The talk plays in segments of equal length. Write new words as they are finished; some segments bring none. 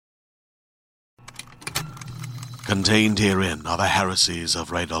Contained herein are the heresies of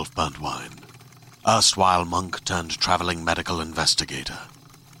Radolf Burntwine, erstwhile monk turned traveling medical investigator.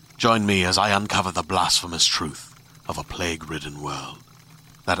 Join me as I uncover the blasphemous truth of a plague-ridden world,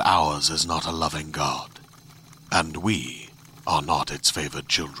 that ours is not a loving God, and we are not its favored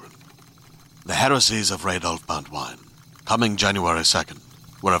children. The heresies of Radolf Burntwine, coming January 2nd,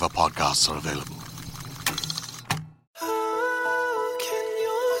 wherever podcasts are available.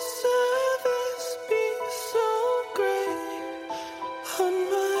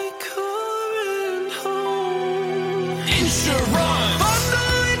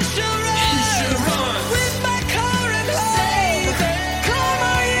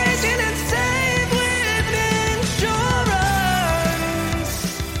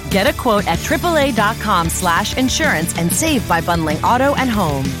 Get a quote at AAA.com/insurance and save by bundling auto and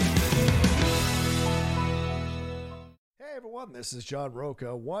home. Hey everyone, this is John Roca,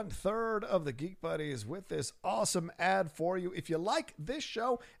 1/3 of the Geek Buddies, with this awesome ad for you. If you like this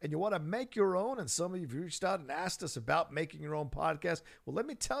show and you want to make your own, and some of you have reached out and asked us about making your own podcast, well, let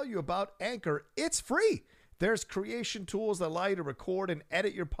me tell you about Anchor. It's free. There's creation tools that allow you to record and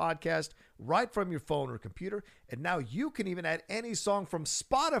edit your podcast right from your phone or computer. And now you can even add any song from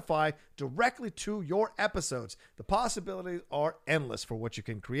Spotify directly to your episodes. The possibilities are endless for what you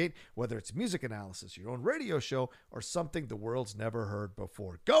can create, whether it's music analysis, your own radio show, or something the world's never heard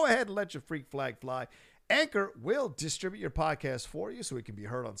before. Go ahead and let your freak flag fly. Anchor will distribute your podcast for you so it can be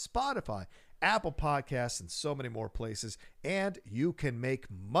heard on Spotify, Apple Podcasts, and so many more places. And you can make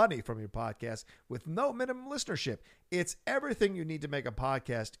money from your podcast with no minimum listenership. It's everything you need to make a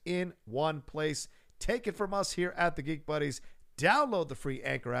podcast in one place. Take it from us here at the Geek Buddies. Download the free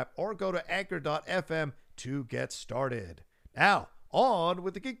Anchor app or go to anchor.fm to get started. Now, on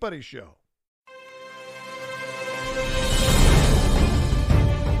with the Geek Buddies show.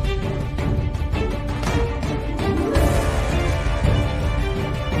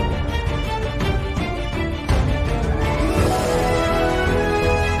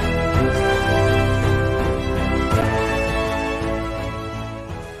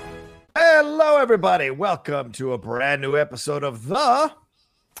 Hello, everybody. Welcome to a brand new episode of the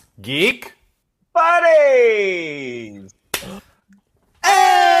Geek Buddies.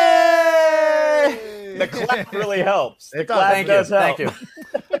 Hey! The clap really helps. The clap does help. Thank you.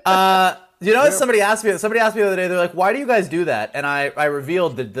 You know, somebody asked me the other day, they're like, why do you guys do that? And I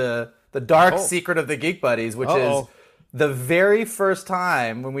revealed the dark secret of the Geek Buddies, which is the very first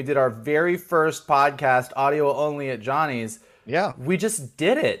time when we did our very first podcast, audio only at Johnny's. Yeah. We just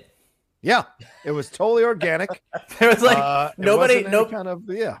did it. Yeah, it was totally organic. There was like nobody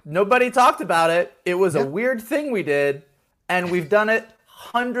talked about it. It was a weird thing we did, and we've done it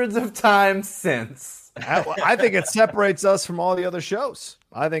hundreds of times since. I think it separates us from all the other shows.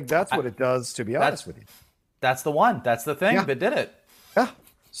 I think that's what it does, to be honest with you. That's the one. That's the thing that did it. Yeah.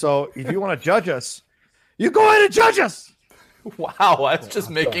 So if you want to judge us, you go ahead and judge us. Wow, I was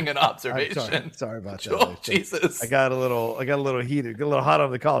just making an observation. Sorry about that. Oh, Jesus. I got a little heated, got a little hot on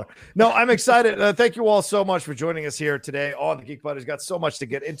the collar. No, I'm excited. Thank you all so much for joining us here today on the Geek Buddies. Got so much to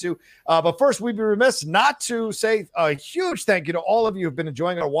get into. But first, we'd be remiss not to say a huge thank you to all of you who've been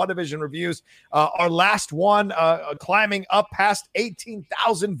enjoying our WandaVision reviews. Our last one climbing up past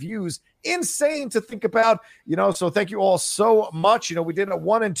 18,000 views. Insane to think about, so thank you all so much. We did a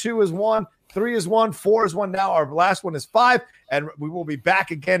 1 and 2 as one. 3 is 1, 4 is 1 now. Our last one is 5, and we will be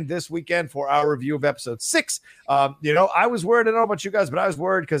back again this weekend for our review of episode 6. I was worried. I don't know about you guys, but I was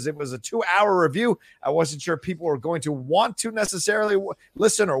worried because it was a 2-hour review. I wasn't sure people were going to want to necessarily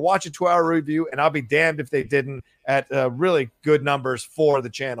listen or watch a 2-hour review, and I'll be damned if they didn't at really good numbers for the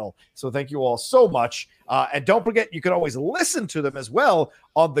channel. So thank you all so much. And don't forget, you can always listen to them as well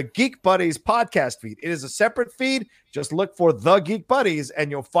on the Geek Buddies podcast feed. It is a separate feed. Just look for the Geek Buddies, and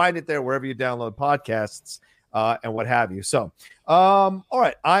you'll find it there wherever you download podcasts and what have you. So, all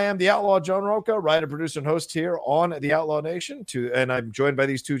right. I am the Outlaw John Roca, writer, producer, and host here on the Outlaw Nation. And I'm joined by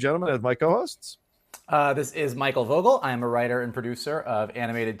these two gentlemen as my co-hosts. This is Michael Vogel. I am a writer and producer of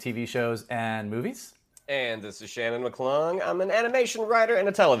animated TV shows and movies. And this is Shannon McClung. I'm an animation writer and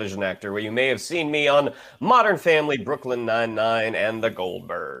a television actor, where you may have seen me on Modern Family, Brooklyn Nine-Nine, and The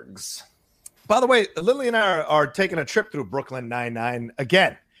Goldbergs. By the way, Lily and I are taking a trip through Brooklyn Nine-Nine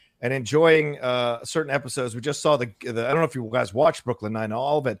again and enjoying certain episodes. We just saw the I don't know if you guys watched Brooklyn Nine-Nine,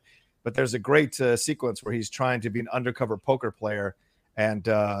 all of it, but there's a great sequence where he's trying to be an undercover poker player, and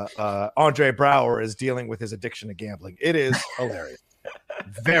Andre Braugher is dealing with his addiction to gambling. It is hilarious.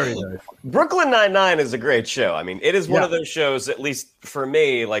 Very, very funny. Brooklyn Nine-Nine is a great show. I mean, it is one of those shows, at least for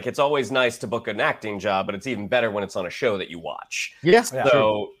me, like it's always nice to book an acting job, but it's even better when it's on a show that you watch. Yeah.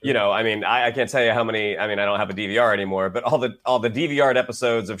 So, I mean, I can't tell you how many, I don't have a DVR anymore, but all the DVR'd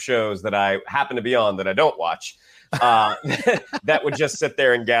episodes of shows that I happen to be on that I don't watch, that would just sit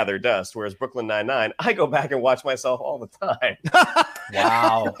there and gather dust. Whereas Brooklyn Nine-Nine, I go back and watch myself all the time.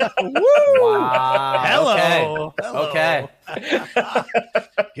 Wow. Wow. Hello. Hello. Okay.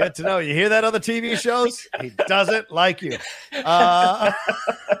 Good to know. You hear that on the TV shows? He doesn't like you.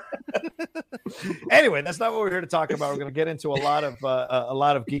 Anyway, that's not what we're here to talk about. We're going to get into a lot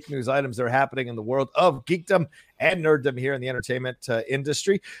of geek news items that are happening in the world of geekdom and nerddom here in the entertainment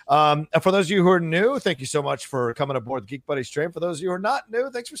industry. For those of you who are new, thank you so much for coming aboard the Geek Buddies train. For those of you who are not new,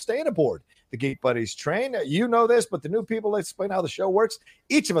 thanks for staying aboard the Geek Buddies train. You know this, but the new people, let's explain how the show works.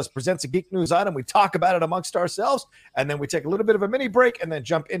 Each of us presents a geek news item. We talk about it amongst ourselves, and then we take a little bit of a mini break and then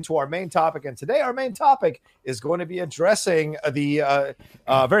jump into our main topic. And today, our main topic is going to be addressing the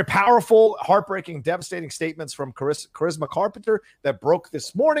very powerful, heartbreaking, devastating statements from Charisma Carpenter that broke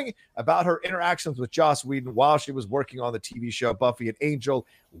this morning about her interactions with Joss Whedon while she was working on the TV show Buffy and Angel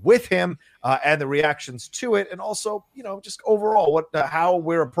with him, and the reactions to it, and also, just overall how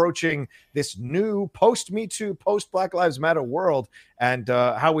we're approaching this new post-Me Too, post-Black Lives Matter world, and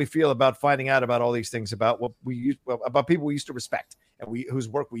how we feel about finding out about all these things about about people we used to respect and whose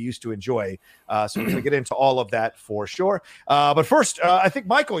work we used to enjoy. So we're going to get into all of that for sure. But first, I think,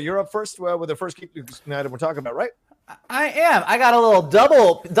 Michael, you're up first with the first geek news item we're talking about, right? I am. I got a little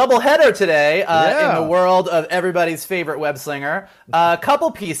double header today in the world of everybody's favorite web slinger. A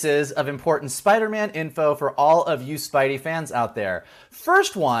couple pieces of important Spider-Man info for all of you Spidey fans out there.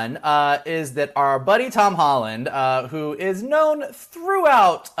 First one is that our buddy Tom Holland, who is known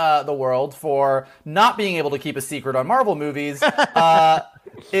throughout the world for not being able to keep a secret on Marvel movies,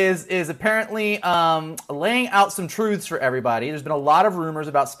 is apparently laying out some truths for everybody. There's been a lot of rumors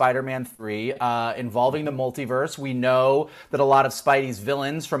about Spider-Man 3 involving the multiverse. We know that a lot of Spidey's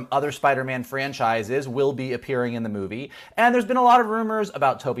villains from other Spider-Man franchises will be appearing in the movie. And there's been a lot of rumors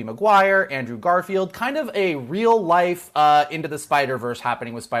about Tobey Maguire, Andrew Garfield, kind of a real-life Into the Spider-Verse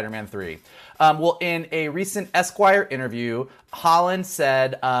happening with Spider-Man 3. Well, in a recent Esquire interview, Holland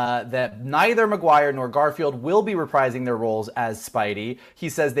said that neither Maguire nor Garfield will be reprising their roles as Spidey. He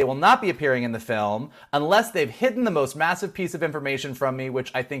says they will not be appearing in the film unless they've hidden the most massive piece of information from me,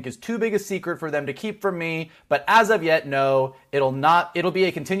 which I think is too big a secret for them to keep from me. But as of yet, no, it'll be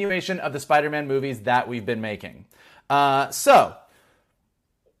a continuation of the Spider-Man movies that we've been making. Maybe?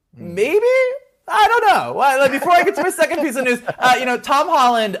 I don't know. Well, before I get to my second piece of news, Tom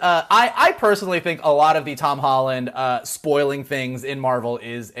Holland, I personally think a lot of the Tom Holland spoiling things in Marvel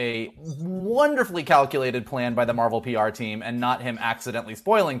is a wonderfully calculated plan by the Marvel PR team and not him accidentally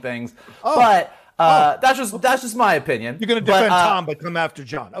spoiling things. But that's just my opinion. You're going to defend Tom, but come after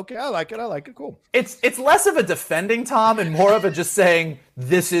John. Okay, I like it. Cool. It's less of a defending Tom and more of a just saying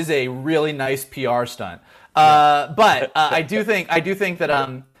this is a really nice PR stunt. But I do think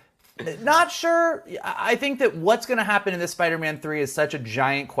that not sure. I think that what's going to happen in this Spider-Man 3 is such a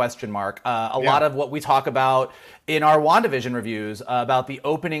giant question mark. A lot of what we talk about in our WandaVision reviews about the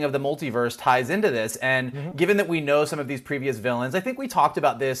opening of the multiverse ties into this. And given that we know some of these previous villains, I think we talked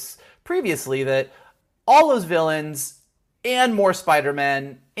about this previously, that all those villains and more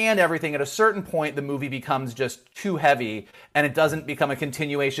Spider-Man and everything, at a certain point, the movie becomes just too heavy and it doesn't become a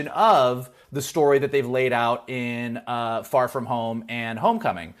continuation of the story that they've laid out in Far From Home and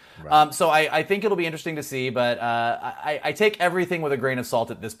Homecoming. Right. So I think it'll be interesting to see, but I take everything with a grain of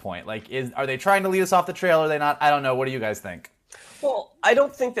salt at this point. Like, are they trying to lead us off the trail? Or are they not? I don't know. What do you guys think? Well, I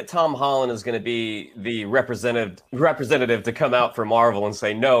don't think that Tom Holland is going to be the representative to come out for Marvel and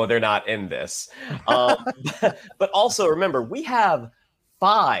say, no, they're not in this. But also remember, we have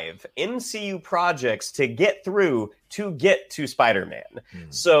 5 MCU projects to get through to get to Spider-Man.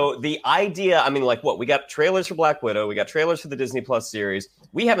 So the idea, we got trailers for Black Widow, we got trailers for the Disney Plus series.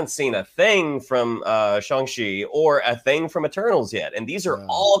 We haven't seen a thing from Shang-Chi or a thing from Eternals yet. And these are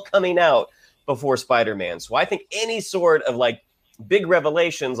all coming out before Spider-Man. So I think any sort of big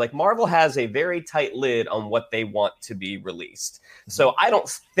revelations, Marvel has a very tight lid on what they want to be released. So I don't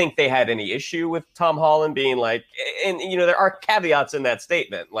think they had any issue with Tom Holland being and there are caveats in that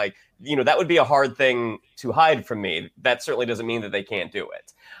statement. That would be a hard thing to hide from me. That certainly doesn't mean that they can't do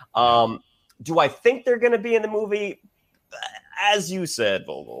it. Do I think they're going to be in the movie? As you said,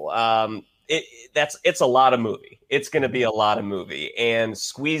 Vogel, it's a lot of movie. It's going to be a lot of movie, and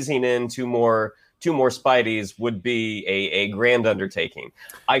squeezing in 2 more two more Spideys would be a grand undertaking.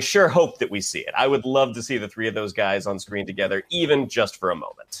 I sure hope that we see it. I would love to see the three of those guys on screen together, even just for a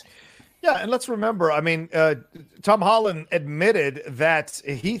moment. Yeah, and let's remember, I mean, Tom Holland admitted that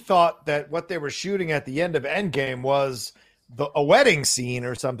he thought that what they were shooting at the end of Endgame was a wedding scene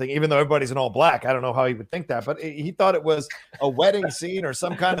or something, even though everybody's in all black. I don't know how he would think that, but he thought it was a wedding scene or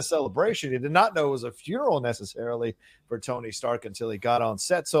some kind of celebration. He did not know it was a funeral necessarily for Tony Stark until he got on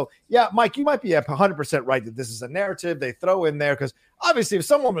set. So, yeah, Mike, you might be 100% right that this is a narrative they throw in there because obviously if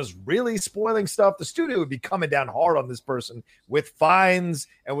someone was really spoiling stuff, the studio would be coming down hard on this person with fines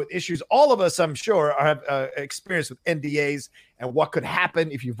and with issues. All of us, I'm sure, have experience with NDAs and what could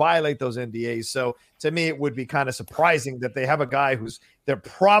happen if you violate those NDAs. So to me, it would be kind of surprising that they have a guy who's their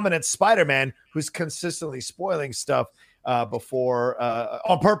prominent Spider-Man who's consistently spoiling stuff before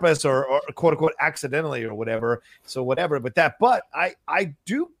on purpose or quote unquote accidentally or whatever. So whatever with that. But I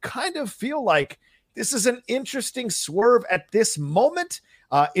do kind of feel like this is an interesting swerve at this moment.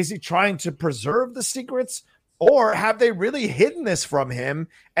 Is he trying to preserve the secrets? Or have they really hidden this from him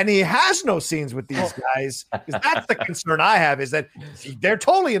and he has no scenes with these guys? Because that's the concern I have is that they're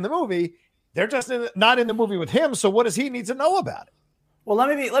totally in the movie. They're just not in the movie with him. So what does he need to know about it? Well,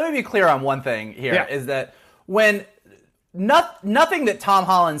 let me be clear on one thing here is that when nothing that Tom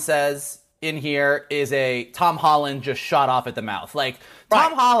Holland says in here is a Tom Holland just shot off at the mouth. Like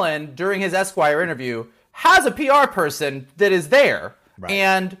Tom Holland during his Esquire interview has a PR person that is there. Right.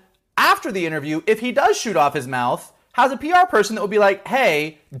 And after the interview, if he does shoot off his mouth, has a PR person that will be like,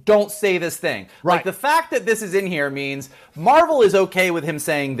 hey, don't say this thing. Right. Like the fact that this is in here means Marvel is okay with him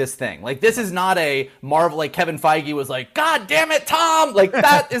saying this thing. Like this is not a Marvel, like Kevin Feige was like, God damn it, Tom. Like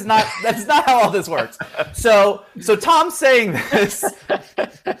that's not how all this works. So Tom saying this,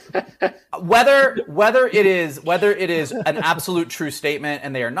 whether it is an absolute true statement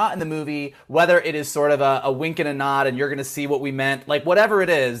and they are not in the movie, whether it is sort of a wink and a nod and you're going to see what we meant, like whatever it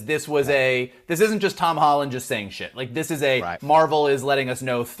is, this isn't just Tom Holland just saying shit. Like this is Marvel is letting us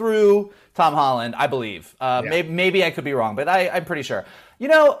know through Tom Holland, I believe. Maybe I could be wrong, but I'm pretty sure. You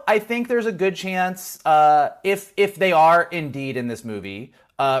know, I think there's a good chance if they are indeed in this movie,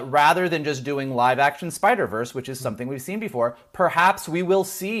 rather than just doing live action Spider-Verse, which is something we've seen before, perhaps we will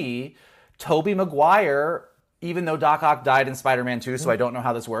see Tobey Maguire, even though Doc Ock died in Spider-Man 2, so I don't know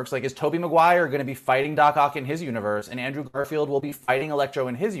how this works. Like, is Tobey Maguire going to be fighting Doc Ock in his universe, and Andrew Garfield will be fighting Electro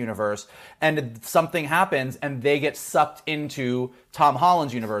in his universe, and something happens, and they get sucked into Tom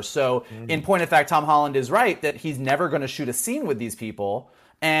Holland's universe? So, in point of fact, Tom Holland is right that he's never going to shoot a scene with these people,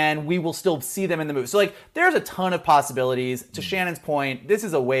 and we will still see them in the movie. So, like, there's a ton of possibilities. To Shannon's point, this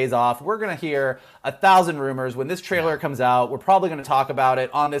is a ways off. We're going to hear 1,000 rumors. When this trailer comes out, we're probably going to talk about it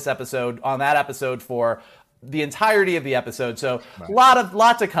on that episode for the entirety of the episode. So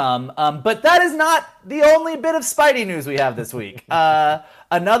lot to come. But that is not the only bit of Spidey news we have this week.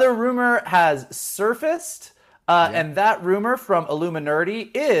 Another rumor has surfaced. And that rumor from Illuminati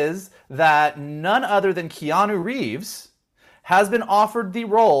is that none other than Keanu Reeves has been offered the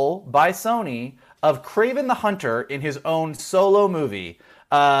role by Sony of Kraven the Hunter in his own solo movie.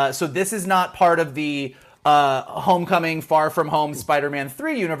 So this is not part of the Homecoming, Far From Home, Spider-Man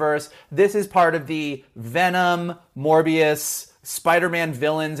 3 universe. This is part of the Venom, Morbius, Spider-Man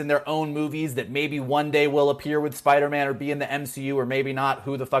villains in their own movies that maybe one day will appear with Spider-Man or be in the MCU or maybe not.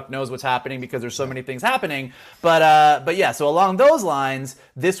 Who the fuck knows what's happening because there's so many things happening. But yeah, so along those lines,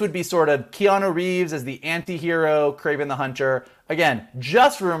 this would be sort of Keanu Reeves as the anti-hero, Kraven the Hunter. Again,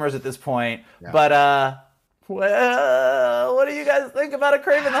 just rumors at this point, but well, what do you guys think about a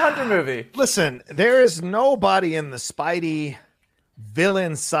Kraven the Hunter movie? Listen, there is nobody in the Spidey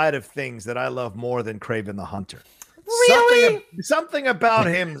villain side of things that I love more than Kraven the Hunter. Really? Something about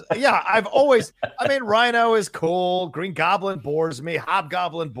him. Yeah, Rhino is cool. Green Goblin bores me.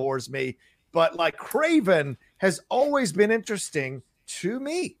 Hobgoblin bores me. But like Kraven has always been interesting to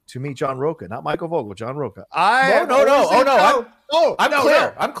me, John Roca, not Michael Vogel, John Roca. I'm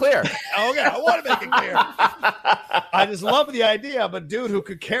clear. I'm clear. Okay, I want to make it clear. I just love the idea of a dude who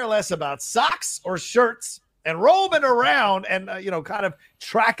could care less about socks or shirts and roaming around and, kind of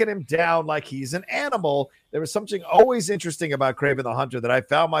tracking him down like he's an animal. There was something always interesting about Kraven the Hunter that I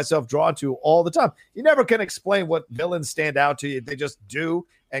found myself drawn to all the time. You never can explain what villains stand out to you. They just do.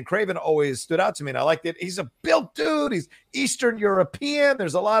 And Kraven always stood out to me, and I liked it. He's a built dude. He's Eastern European.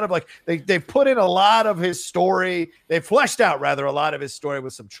 There's a lot of they put in a lot of his story. They fleshed out rather a lot of his story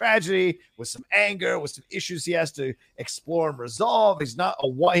with some tragedy, with some anger, with some issues he has to explore and resolve. He's not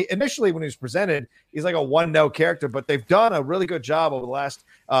initially when he was presented, he's like a one-note character, but they've done a really good job over the last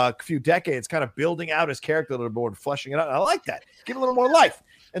few decades, kind of building out his character a little more and fleshing it out. And I like that. Give it a little more life.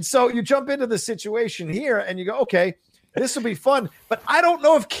 And so you jump into the situation here and you go, okay, this will be fun. But I don't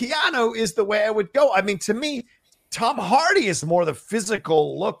know if Keanu is the way I would go. I mean, to me, Tom Hardy is more the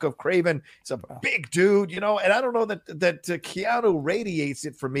physical look of Craven. He's a big dude, and I don't know that Keanu radiates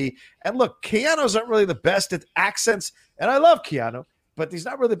it for me. And look, Keanu's not really the best at accents, and I love Keanu, but he's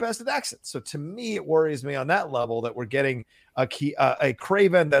not really the best at accents. So to me, it worries me on that level that we're getting a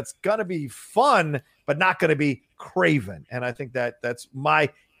Craven that's going to be fun, but not going to be Craven. And I think that's my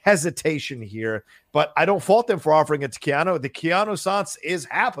hesitation here. But I don't fault them for offering it to Keanu. The Keanu-sance is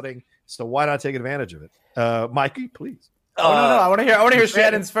happening, so why not take advantage of it? Mikey, please. No. I want to hear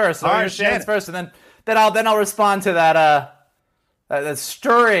Shannon's first. I want to hear Shannon's first, and then I'll respond to that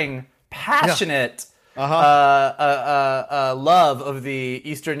stirring, passionate love of the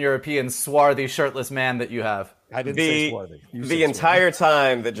Eastern European swarthy, shirtless man that you have. I didn't say swarthy. The entire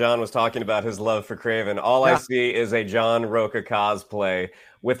time that John was talking about his love for Craven, all I see is a John Roca cosplay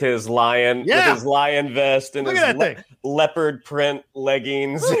with his lion vest and his leopard print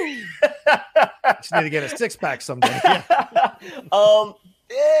leggings. Just need to get a six-pack someday.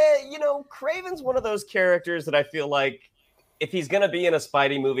 Craven's one of those characters that I feel like if he's going to be in a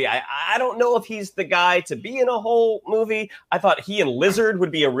Spidey movie, I don't know if he's the guy to be in a whole movie. I thought he and Lizard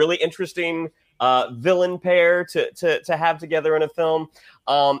would be a really interesting villain pair to have together in a film.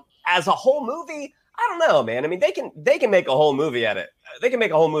 As a whole movie, I don't know, man. I mean, they can make a whole movie at it. They can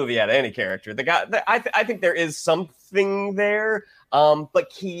make a whole movie out of any character. I think there is something there.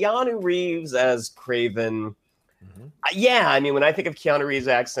 But Keanu Reeves as Craven, I mean, when I think of Keanu Reeves'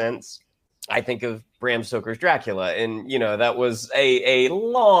 accents, I think of Bram Stoker's Dracula, and that was a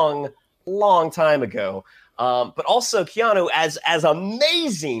long, long time ago. But also Keanu, as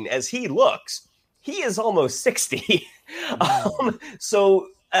amazing as he looks, he is almost 60. So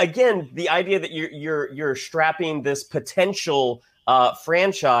again, the idea that you're strapping this potential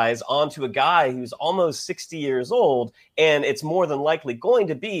franchise onto a guy who's almost 60 years old, and it's more than likely going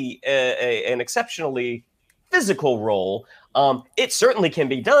to be an exceptionally physical role. It certainly can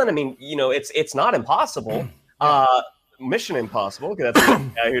be done. I mean, it's not impossible. Mission Impossible, because that's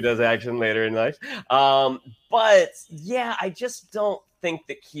the guy who does action later in life. But yeah, I just don't think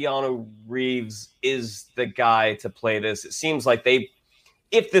that Keanu Reeves is the guy to play this. It seems like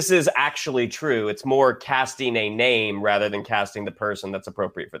if this is actually true, it's more casting a name rather than casting the person that's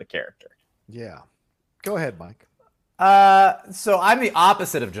appropriate for the character. Yeah. Go ahead, Mike. So I'm the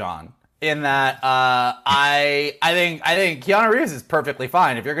opposite of John in that I think Keanu Reeves is perfectly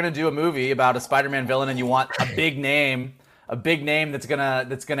fine. If you're going to do a movie about a Spider-Man villain and you want a big name that's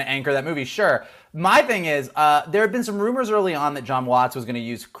gonna anchor that movie, sure. My thing is, there have been some rumors early on that John Watts was going to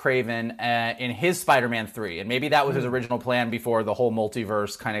use Craven in his Spider-Man 3, and maybe that was his original plan before the whole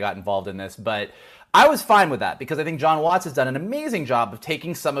multiverse kind of got involved in this. But I was fine with that because I think John Watts has done an amazing job of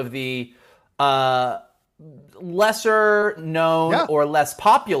taking some of the lesser known or less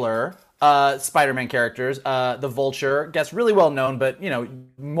popular Spider-Man characters. The Vulture gets really well known, but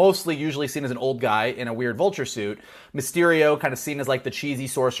mostly usually seen as an old guy in a weird Vulture suit. Mysterio kind of seen as like the cheesy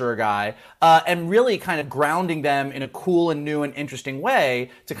sorcerer guy, and really kind of grounding them in a cool and new and interesting way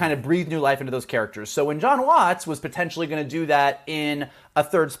to kind of breathe new life into those characters. So when John Watts was potentially going to do that in a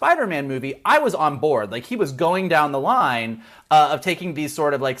third Spider-Man movie, I was on board. Like, he was going down the line of taking these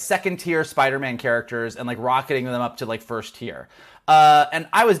sort of like second tier Spider-Man characters and like rocketing them up to like first tier. And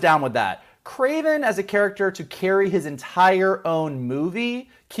I was down with that. Craven as a character to carry his entire own movie,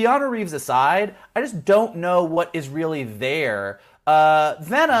 Keanu Reeves aside, I just don't know what is really there.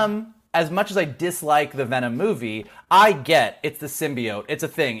 Venom, as much as I dislike the Venom movie, I get it's the symbiote. It's a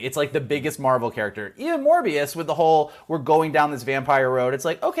thing. It's like the biggest Marvel character. Even Morbius with the whole, we're going down this vampire road. It's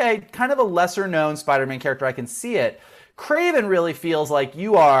like, okay, kind of a lesser known Spider-Man character. I can see it. Craven really feels like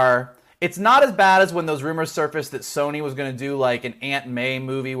it's not as bad as when those rumors surfaced that Sony was going to do like an Aunt May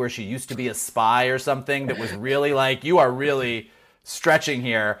movie where she used to be a spy or something that was really like, you are really stretching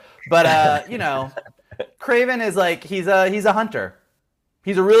here. But, Craven is like, he's a hunter.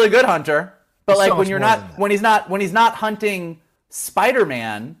 He's a really good hunter. But like when he's not hunting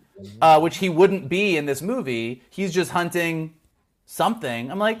Spider-Man, which he wouldn't be in this movie, he's just hunting something.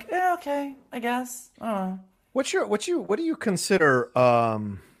 I'm like, okay, I guess. I don't know. What do you consider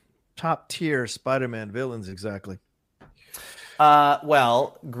top tier Spider-Man villains exactly?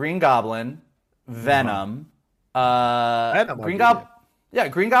 Well, Green Goblin, Venom, Green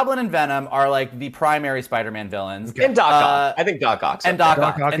Goblin and Venom are like the primary Spider-Man villains. Okay. And Doc Ock. I think Doc Ock. And Doc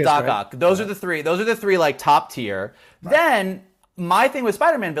Ock. Those are the three like top tier. Right. Then my thing with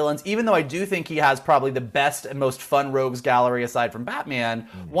Spider-Man villains, even though I do think he has probably the best and most fun rogues gallery aside from Batman,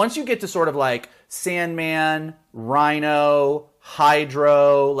 once you get to sort of like Sandman, Rhino,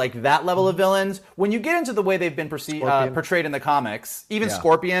 Hydro, like that level of villains. When you get into the way they've been portrayed in the comics, even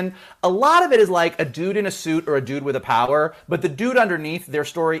Scorpion, a lot of it is like a dude in a suit or a dude with a power, but the dude underneath their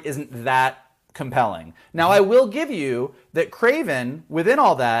story isn't that compelling. Now, I will give you that Kraven, within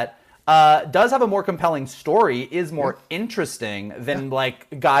all that, does have a more compelling story, is more interesting than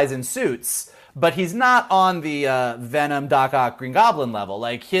like guys in suits. But he's not on the Venom, Doc Ock, Green Goblin level.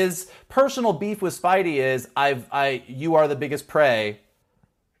 Like, his personal beef with Spidey is, you are the biggest prey.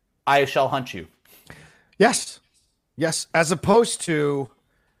 I shall hunt you. Yes. As opposed to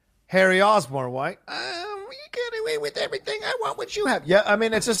Harry Osborn, right? You get away with everything. I want what you have. Yeah, I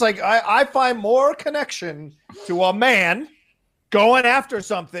mean, it's just like I find more connection to a man going after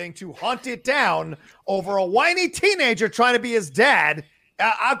something to hunt it down over a whiny teenager trying to be his dad.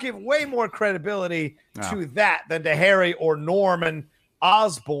 I'll give way more credibility to that than to Harry or Norman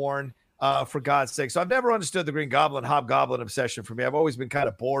Osborn, for God's sake. So I've never understood the Green Goblin Hobgoblin obsession for me. I've always been kind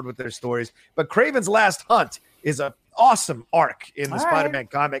of bored with their stories. But Kraven's Last Hunt is an awesome arc in the Spider-Man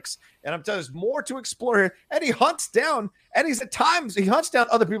comics. And I'm telling you, there's more to explore here. And he hunts down, and he hunts down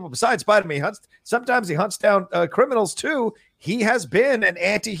other people besides Spider-Man. Sometimes he hunts down criminals too. He has been an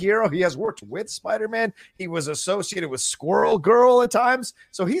anti-hero. He has worked with Spider-Man. He was associated with Squirrel Girl at times.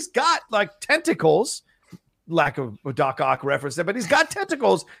 So he's got like tentacles, lack of a Doc Ock reference there, but he's got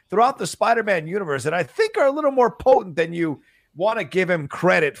tentacles throughout the Spider-Man universe that I think are a little more potent than you want to give him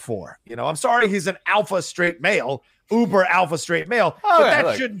credit for. You know, I'm sorry he's an alpha straight male, uber alpha straight male, but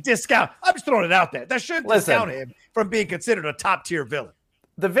that shouldn't discount. I'm just throwing it out there. That shouldn't discount him from being considered a top tier villain.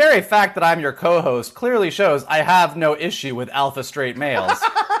 The very fact that I'm your co-host clearly shows I have no issue with alpha straight males.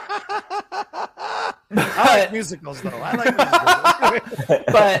 I like musicals, though.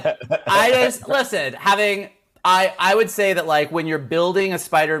 But I just, listen, I would say that, like, when you're building a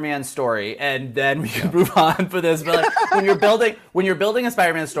Spider-Man story, and then we can move on for this, but like, when you're building a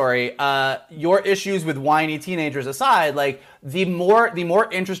Spider-Man story, your issues with whiny teenagers aside, like, the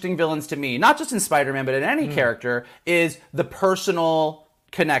more interesting villains to me, not just in Spider-Man, but in any character, is the personal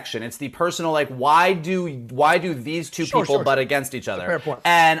connection. It's the personal, like, why do these two people butt against each other? Fair point.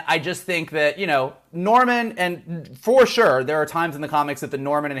 And I just think that, you know, Norman, and for sure there are times in the comics that the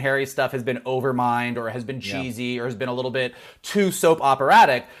Norman and Harry stuff has been overmined or has been cheesy or has been a little bit too soap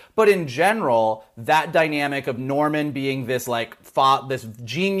operatic. But in general, that dynamic of Norman being this like this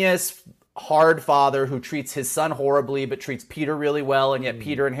genius hard father who treats his son horribly but treats Peter really well, and yet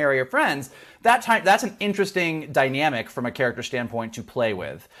Peter and Harry are friends. That's an interesting dynamic from a character standpoint to play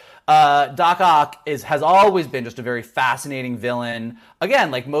with. Doc Ock has always been just a very fascinating villain.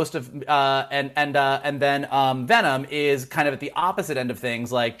 Again, like most of and then Venom is kind of at the opposite end of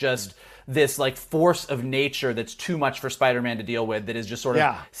things, like just this like force of nature that's too much for Spider-Man to deal with, that is just sort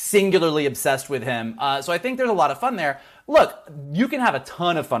of singularly obsessed with him. So I think there's a lot of fun there. Look, you can have a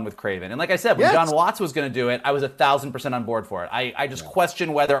ton of fun with Kraven. And like I said, when John Watts was going to do it, I was 1,000% on board for it. I just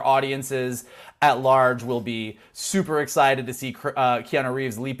question whether audiences at large will be super excited to see Keanu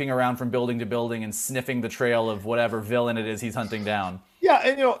Reeves leaping around from building to building and sniffing the trail of whatever villain it is he's hunting down. Yeah,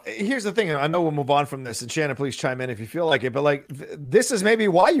 and you know, here's the thing. I know we'll move on from this, and Shannon, please chime in if you feel like it. But like, this is maybe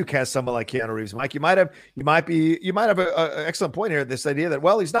why you cast someone like Keanu Reeves, Mike. You might have an excellent point here. This idea that,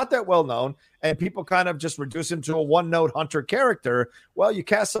 well, he's not that well known, and people kind of just reduce him to a one-note hunter character. Well, you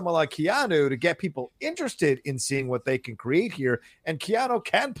cast someone like Keanu to get people interested in seeing what they can create here, and Keanu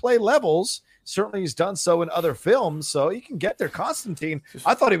can play levels. Certainly, he's done so in other films, so he can get there. Constantine,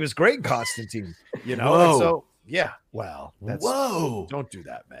 I thought he was great in Constantine. You know, and so. Yeah, well, don't do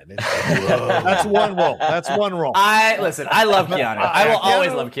that, man. That's one role. I love Keanu. I will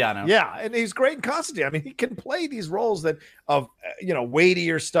always love Keanu. Yeah, and he's great in Constantine. I mean, he can play these roles that of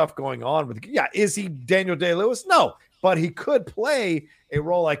weightier stuff going on with. Yeah, is he Daniel Day-Lewis? No, but he could play a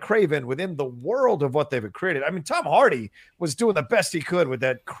role like Kraven within the world of what they've created. I mean, Tom Hardy was doing the best he could with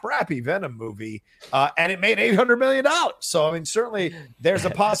that crappy Venom movie, and it made $800 million. So, I mean, certainly there's a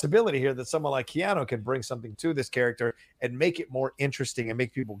possibility here that someone like Keanu can bring something to this character and make it more interesting and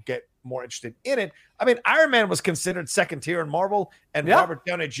make people get more interested in it. I mean, Iron Man was considered second tier in Marvel, and Robert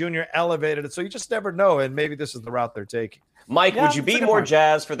Downey Jr. elevated it. So you just never know, and maybe this is the route they're taking. Mike, would you be more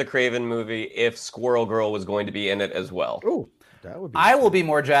jazzed for the Kraven movie if Squirrel Girl was going to be in it as well? Ooh. That would be I will be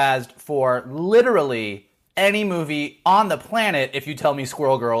more jazzed for literally any movie on the planet if you tell me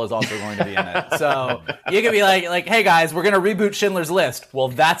Squirrel Girl is also going to be in it. So you could be like, hey guys, we're going to reboot Schindler's List. Well,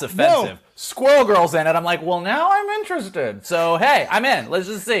 that's offensive. Squirrel Girl's in it. I'm like, well, now I'm interested. So, hey, I'm in. Let's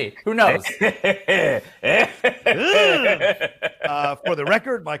just see. Who knows? For the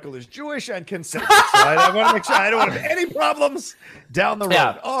record, Michael is Jewish and consenting. So I want to make sure I don't want to have any problems down the road.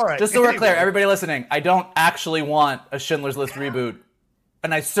 Yeah. All right. Just so we're clear, everybody listening, I don't actually want a Schindler's List reboot.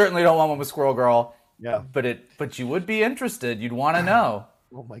 And I certainly don't want one with Squirrel Girl. Yeah. But you would be interested. You'd want to know.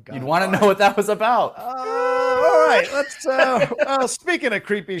 Oh my God. You'd want to know what that was about. All right, let's. Speaking of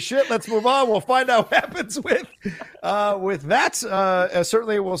creepy shit, let's move on. We'll find out what happens with that.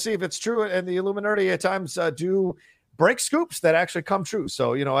 Certainly, we'll see if it's true. And the Illuminati at times do break scoops that actually come true.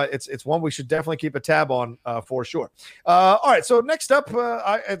 So it's one we should definitely keep a tab on for sure. All right, so next up,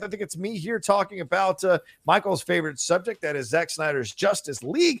 I think it's me here talking about Michael's favorite subject, that is Zack Snyder's Justice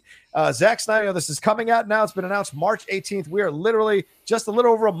League. Zack Snyder, this is coming out now. It's been announced March 18th. We are literally just a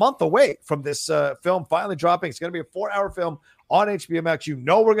little over a month away from this film finally dropping. It's going to be a 4-hour film on HBO Max. We're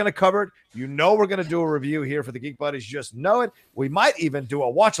going to cover it. We're going to do a review here for the Geek Buddies. Just know it. We might even do a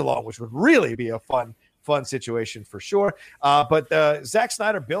watch along, which would really be a fun situation for sure. But Zack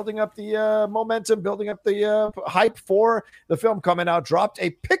Snyder building up the momentum, building up the hype for the film coming out, dropped a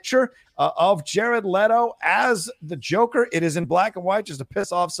picture of Jared Leto as the Joker. It is in black and white, just to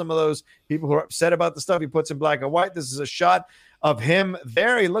piss off some of those people who are upset about the stuff he puts in black and white. This is a shot of him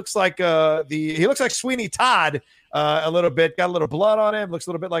there. He looks like he looks like Sweeney Todd a little bit. Got a little blood on him. Looks a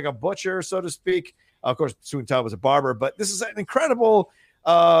little bit like a butcher, so to speak. Of course, Sweeney Todd was a barber, but this is an incredible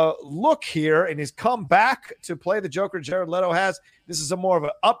look here, and he's come back to play the Joker. Jared Leto has. This is a more of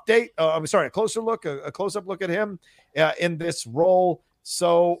an update. A closer look, a close-up look at him in this role.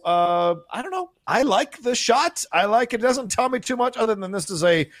 So I don't know. I like the shot. I like it. It doesn't tell me too much other than this is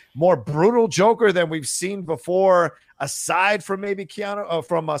a more brutal Joker than we've seen before, aside from maybe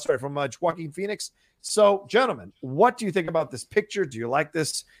from Joaquin Phoenix. So, gentlemen, what do you think about this picture? Do you like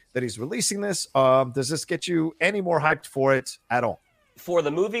this, that he's releasing this? Does this get you any more hyped for it at all? For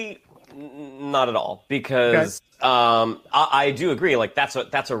the movie, not at all, because I do agree. Like that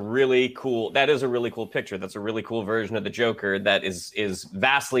is a really cool picture. That's a really cool version of the Joker that is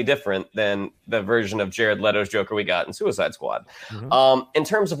vastly different than the version of Jared Leto's Joker we got in Suicide Squad. Mm-hmm. In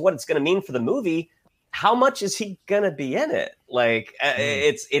terms of what it's going to mean for the movie, how much is he going to be in it? Like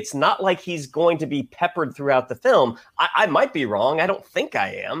it's not like he's going to be peppered throughout the film. I might be wrong. I don't think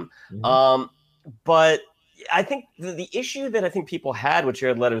I am. Mm-hmm. But I think the issue that I think people had with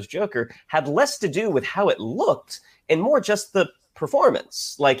Jared Leto's Joker had less to do with how it looked and more just the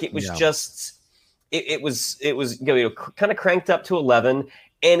performance. Like it was just, it was kind of cranked up to 11,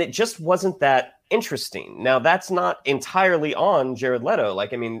 and it just wasn't that interesting. Now that's not entirely on Jared Leto.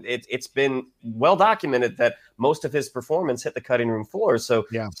 Like, I mean, it's been well documented that most of his performance hit the cutting room floor. So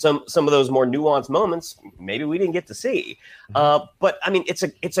some of those more nuanced moments, maybe we didn't get to see. But I mean,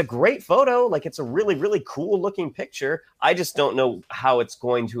 it's a great photo. Like it's a really, really cool looking picture. I just don't know how it's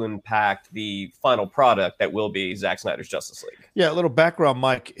going to impact the final product that will be Zack Snyder's Justice League. Yeah, a little background,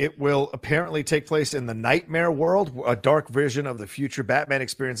 Mike. It will apparently take place in the Nightmare world, a dark vision of the future Batman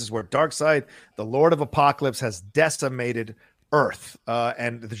experiences where Darkseid, the Lord of Apocalypse, has decimated Earth,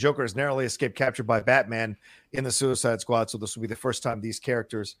 and the Joker has narrowly escaped capture by Batman in the Suicide Squad. So this will be the first time these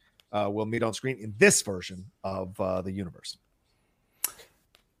characters will meet on screen in this version of the universe.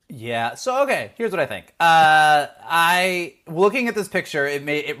 Yeah. So okay, here's what I think. I looking at this picture,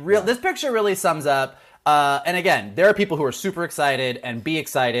 this picture really sums up. And again, there are people who are super excited and be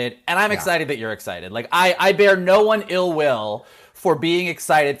excited, and I'm excited that you're excited. Like I bear no one ill will for being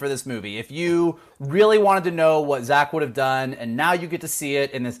excited for this movie. If you really wanted to know what Zack would have done, and now you get to see it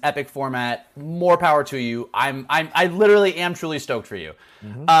in this epic format, more power to you. I literally am truly stoked for you.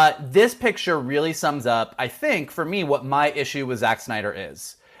 Mm-hmm. This picture really sums up, I think, for me, what my issue with Zack Snyder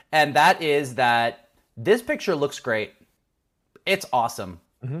is. And that is that this picture looks great. It's awesome.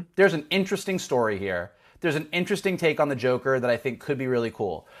 Mm-hmm. There's an interesting story here. There's an interesting take on the Joker that I think could be really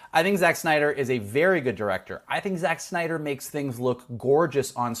cool. I think Zack Snyder is a very good director. I think Zack Snyder makes things look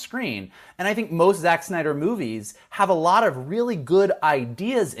gorgeous on screen. And I think most Zack Snyder movies have a lot of really good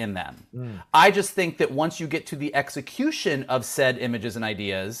ideas in them. I just think that once you get to the execution of said images and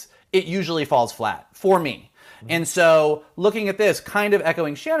ideas, it usually falls flat for me. And so looking at this, kind of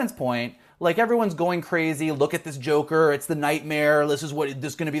echoing Shannon's point, like everyone's going crazy. Look at this Joker. It's the nightmare. This is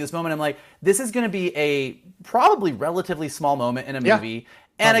going to be this moment. I'm like, this is going to be a probably relatively small moment in a movie.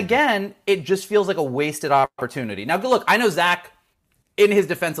 And again, it just feels like a wasted opportunity. Now, look, I know Zack, in his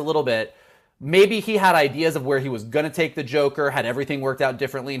defense a little bit, maybe he had ideas of where he was going to take the Joker, had everything worked out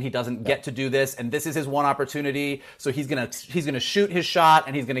differently, and he doesn't get to do this. And this is his one opportunity. So he's going to shoot his shot,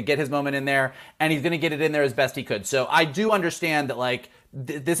 and he's going to get his moment in there, and he's going to get it in there as best he could. So I do understand that, like,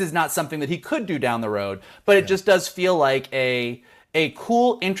 this is not something that he could do down the road. But it just does feel like a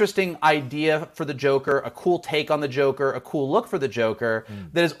cool, interesting idea for the Joker, a cool take on the Joker, a cool look for the Joker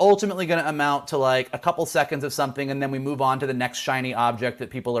that is ultimately going to amount to like a couple seconds of something, and then we move on to the next shiny object that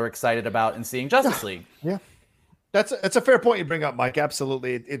people are excited about in seeing Justice League. Yeah. That's a fair point you bring up, Mike.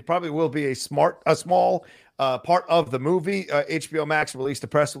 Absolutely. It probably will be a small part of the movie. HBO Max released a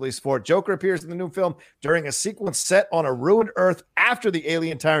press release for it. Joker appears in the new film during a sequence set on a ruined Earth after the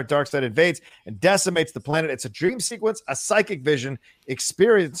alien tyrant Darkseid invades and decimates the planet. It's a dream sequence, a psychic vision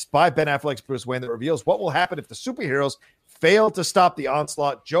experienced by Ben Affleck's Bruce Wayne that reveals what will happen if the superheroes fail to stop the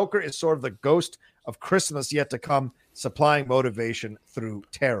onslaught. Joker is sort of the ghost of Christmas yet to come, supplying motivation through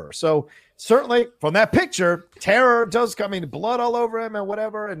terror. So certainly from that picture, terror does come in, blood all over him and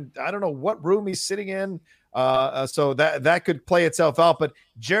whatever. And I don't know what room he's sitting in. So that could play itself out. But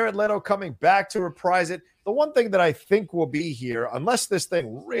Jared Leto coming back to reprise it. The one thing that I think will be here, unless this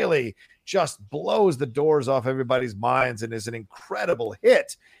thing really just blows the doors off everybody's minds and is an incredible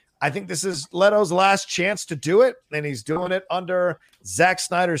hit, I think this is Leto's last chance to do it, and he's doing it under Zack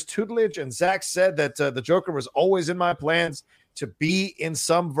Snyder's tutelage. And Zack said that the Joker was always in my plans to be in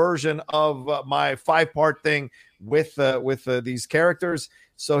some version of my 5-part thing with these characters.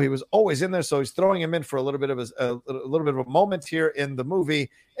 So he was always in there. So he's throwing him in for a little bit of a moment here in the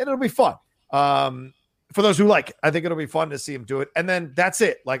movie, and it'll be fun. For those who like it, I think it'll be fun to see him do it. And then that's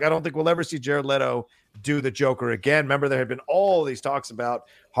it. Like, I don't think we'll ever see Jared Leto do the Joker again. Remember, there had been all these talks about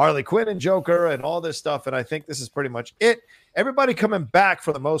Harley Quinn and Joker and all this stuff, and I think this is pretty much it. Everybody coming back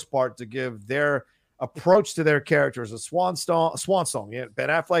for the most part to give their approach to their characters a swan song. Yeah, Ben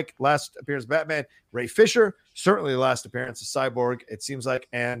Affleck, last appearance of Batman. Ray Fisher, certainly the last appearance of Cyborg, it seems like,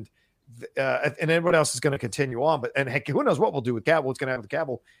 and everyone else is going to continue on. But heck, who knows what we'll do with Cavill? What's going to happen with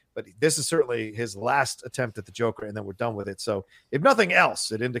Cavill? But this is certainly his last attempt at the Joker, and then we're done with it. So if nothing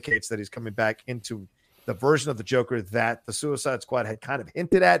else, it indicates that he's coming back into the version of the Joker that the Suicide Squad had kind of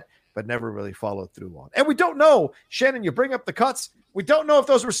hinted at, but never really followed through on. And we don't know, Shannon, you bring up the cuts. We don't know if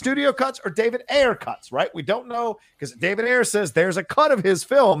those were studio cuts or David Ayer cuts, right? We don't know, because David Ayer says there's a cut of his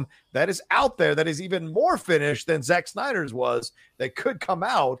film that is out there that is even more finished than Zack Snyder's was that could come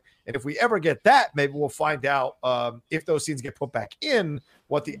out. And if we ever get that, maybe we'll find out if those scenes get put back in,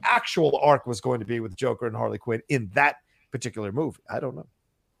 what the actual arc was going to be with Joker and Harley Quinn in that particular movie. I don't know.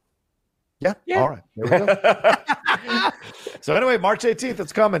 Yeah. All right. There we go. So anyway, March 18th,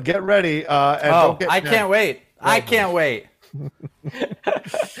 it's coming. Get ready. I can't wait. I can't wait.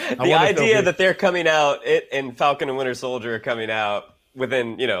 The idea that they're coming out, and Falcon and Winter Soldier are coming out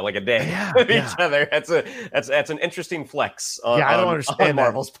within, like a day of each other. That's an interesting flex on, I don't understand on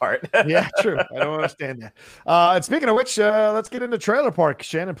Marvel's part. Yeah, true. I don't understand that. And speaking of which, let's get into Trailer Park.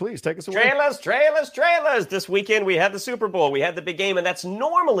 Shannon, please take us away. Trailers. This weekend we had the Super Bowl, we had the big game, and that's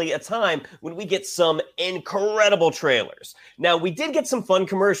normally a time when we get some incredible trailers. Now, we did get some fun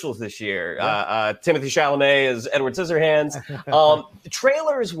commercials this year. Timothy Chalamet as Edward Scissorhands.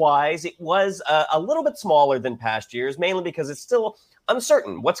 Trailers-wise, it was a little bit smaller than past years, mainly because it's still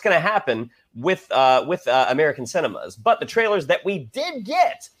uncertain what's going to happen with American cinemas. But the trailers that we did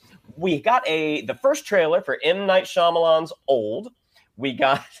get, we got the first trailer for M. Night Shyamalan's Old. We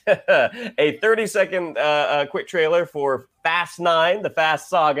got a 30-second quick trailer for Fast 9, the Fast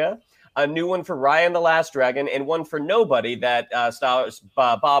Saga, a new one for Raya the Last Dragon, and one for Nobody that stars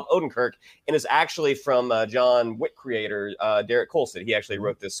Bob Odenkirk and is actually from John Wick creator Derek Kolstad. He actually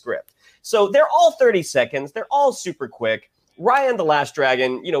wrote this script. So they're all 30 seconds. They're all super quick. Raya and the Last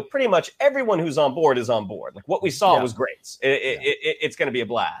Dragon, pretty much everyone who's on board is on board. Like, what we saw was great. It's going to be a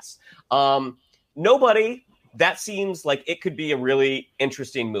blast. Nobody, that seems like it could be a really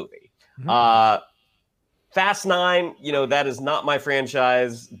interesting movie. Mm-hmm. Fast 9, that is not my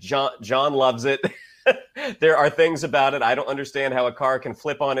franchise. John loves it. There are things about it. I don't understand how a car can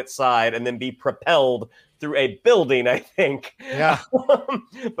flip on its side and then be propelled through a building, I think. Yeah.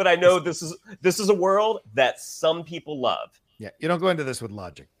 But I know this is a world that some people love. Yeah, you don't go into this with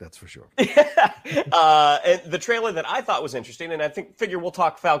logic, that's for sure. And the trailer that I thought was interesting, and I figure we'll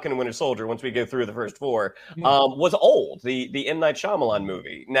talk Falcon and Winter Soldier once we go through the first four, was Old, the M. Night Shyamalan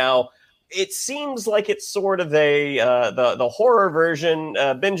movie. Now, it seems like it's sort of the horror version,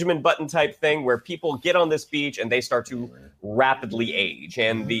 Benjamin Button type thing, where people get on this beach and they start to rapidly age,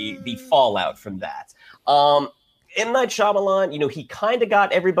 and the fallout from that. M. Night Shyamalan, he kind of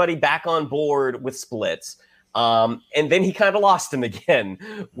got everybody back on board with Split. And then he kind of lost him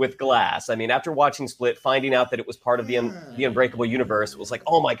again with Glass. I mean, after watching Split, finding out that it was part of the Unbreakable universe, it was like,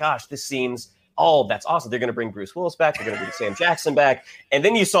 oh my gosh, this seems, that's awesome. They're going to bring Bruce Willis back. They're going to bring Sam Jackson back. And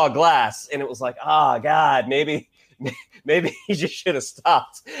then you saw Glass, and it was like, God, maybe maybe he just should have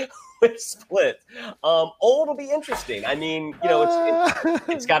stopped with Split. Old will be interesting. I mean,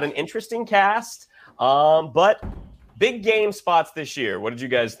 it's got an interesting cast, but big game spots this year. What did you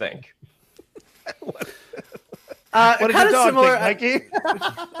guys think? What did your dog think, Mikey?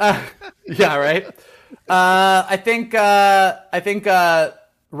 Yeah, right. I think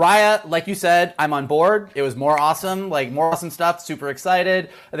Raya, like you said, I'm on board. It was more awesome stuff. Super excited.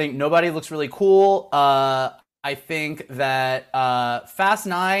 I think nobody looks really cool. I think that Fast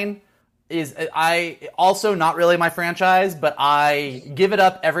 9 is also not really my franchise, but I give it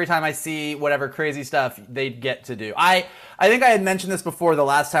up every time I see whatever crazy stuff they get to do. I think I had mentioned this before the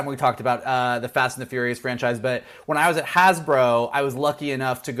last time we talked about the Fast and the Furious franchise, but when I was at Hasbro, I was lucky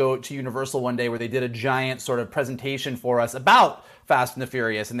enough to go to Universal one day where they did a giant sort of presentation for us about Fast and the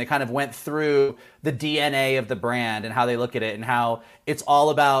Furious, and they kind of went through the DNA of the brand and how they look at it and how it's all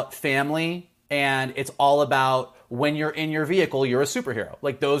about family and it's all about when you're in your vehicle, you're a superhero.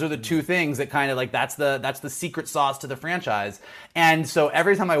 Like those are the two things that kind of like that's the secret sauce to the franchise. And so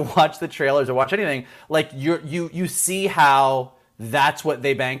every time I watch the trailers or watch anything, like you see how that's what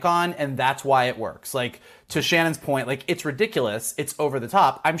they bank on and that's why it works. Like to Shannon's point, like it's ridiculous, it's over the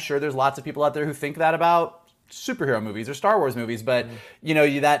top. I'm sure there's lots of people out there who think that about superhero movies or Star Wars movies, but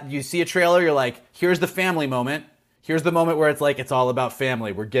you see a trailer, you're like, here's the family moment. Here's the moment where it's like, it's all about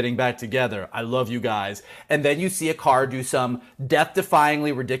family. We're getting back together. I love you guys. And then you see a car do some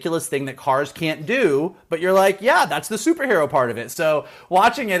death-defyingly ridiculous thing that cars can't do, but you're like, yeah, that's the superhero part of it. So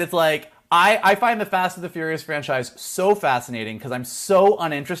watching it, it's like, I find the Fast and the Furious franchise so fascinating because I'm so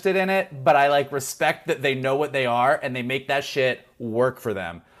uninterested in it, but I like respect that they know what they are and they make that shit work for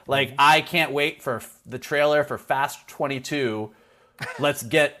them. Like, I can't wait for the trailer for Fast 22. Let's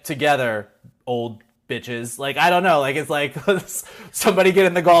get together, old bitches. Like, I don't know. Like, it's like somebody get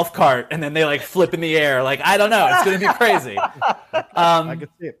in the golf cart and then they like flip in the air. Like, I don't know. It's going to be crazy. I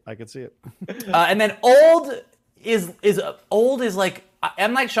could see it. And then old is like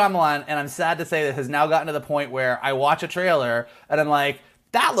M. Night Shyamalan, and I'm sad to say that has now gotten to the point where I watch a trailer and I'm like,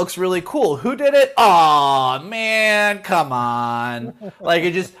 that looks really cool. Who did it? Aw, man, come on. Like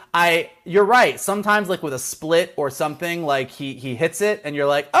you're right. Sometimes like with a Split or something, like he hits it and you're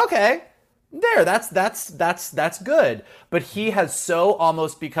like, okay, there, that's good. But he has so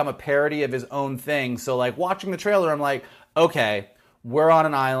almost become a parody of his own thing. So like watching the trailer, I'm like, okay, we're on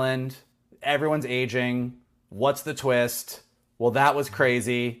an island. Everyone's aging. What's the twist? Well, that was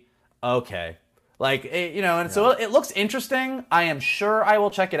crazy. Okay. Like, so it looks interesting. I am sure I will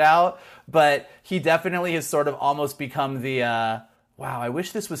check it out, but he definitely has sort of almost become the, wow, I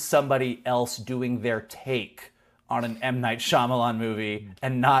wish this was somebody else doing their take on an M. Night Shyamalan movie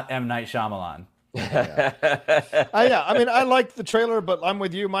and not M. Night Shyamalan. Yeah. I mean, I like the trailer, but I'm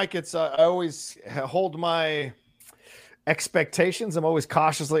with you, Mike. It's, I always hold my expectations. I'm always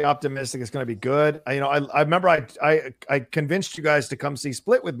cautiously optimistic it's going to be good. I remember I convinced you guys to come see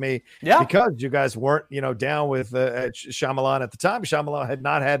Split with me because you guys weren't, down with Shyamalan at the time. Shyamalan had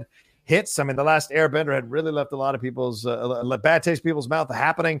not had hits. I mean, The Last Airbender had really left a lot of people's bad taste in people's mouth. The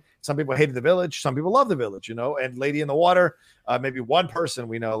Happening. Some people hated The Village. Some people love The Village, and Lady in the Water. Maybe one person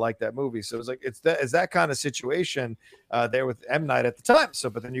we know liked that movie. So it was like, it's that kind of situation there with M. Night at the time. So,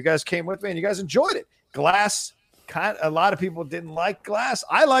 but then you guys came with me and you guys enjoyed it. Glass. A lot of people didn't like Glass.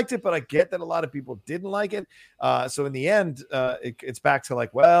 I liked it, but I get that a lot of people didn't like it. So in the end, it's back to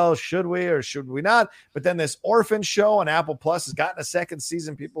like, well, should we or should we not? But then this Orphan show on Apple Plus has gotten a second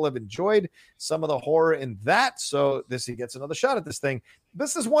season. People have enjoyed some of the horror in that. So he gets another shot at this thing.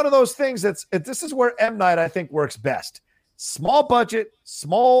 This is one of those things this is where M. Night, I think, works best. Small budget,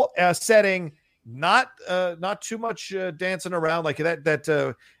 small setting, not too much dancing around like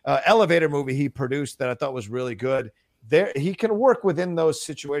that elevator movie he produced that I thought was really good. There he can work within those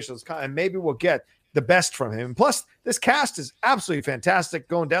situations, and maybe we'll get the best from him. Plus, this cast is absolutely fantastic.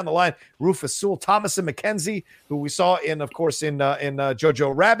 Going down the line, Rufus Sewell, Thomasin McKenzie, who we saw in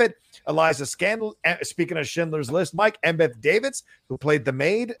Jojo Rabbit, Eliza Scandal. Speaking of Schindler's List, Mike, Embeth Davidtz, who played the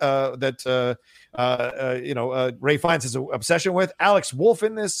maid Ray finds his obsession with. Alex Wolff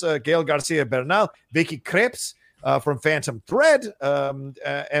in this, Gail Garcia Bernal, Vicky Krieps from Phantom Thread,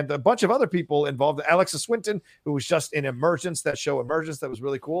 and a bunch of other people involved. Alexa Swinton, who was just in Emergence, that show Emergence, that was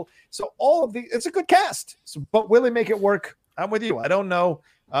really cool. So it's a good cast. So, but will he make it work? I'm with you. I don't know.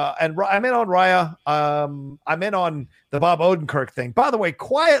 And I'm in on Raya. I'm in on the Bob Odenkirk thing. By the way,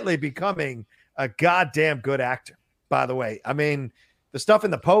 quietly becoming a goddamn good actor. By the way, I mean the stuff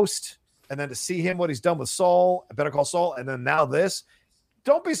in The Post, and then to see him what he's done with Saul, Better Call Saul, and then now this.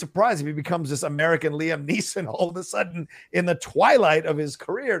 Don't be surprised if he becomes this American Liam Neeson all of a sudden in the twilight of his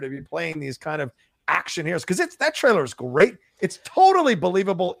career to be playing these kind of action heroes, because that trailer is great. It's totally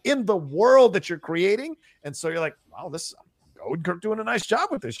believable in the world that you're creating, and so you're like, wow, this Odenkirk doing a nice job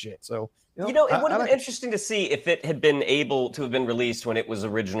with this shit. So it would have been interesting to see if it had been able to have been released when it was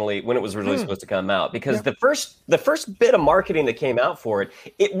originally supposed to come out, because the first bit of marketing that came out for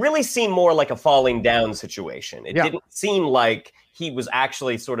it really seemed more like a falling down situation. It didn't seem like he was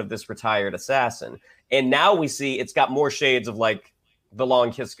actually sort of this retired assassin. And now we see it's got more shades of like The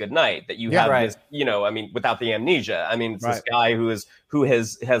Long Kiss Goodnight, that you have this, without the amnesia. I mean, it's this guy who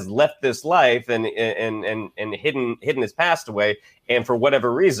has left this life and hidden his past away, and for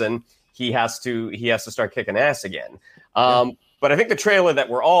whatever reason he has to start kicking ass again. But I think the trailer that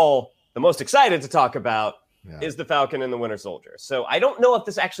we're all the most excited to talk about is the Falcon and the Winter Soldier. So I don't know if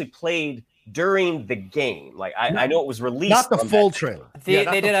this actually played during the game. Like I know it was released. Not the full trailer.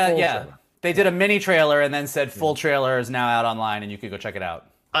 They did a mini trailer and then said full trailer is now out online and you could go check it out.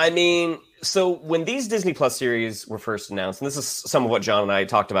 I mean, so when these Disney Plus series were first announced, and this is some of what John and I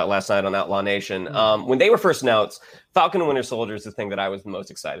talked about last night on Outlaw Nation, when they were first announced, Falcon and Winter Soldier is the thing that I was the most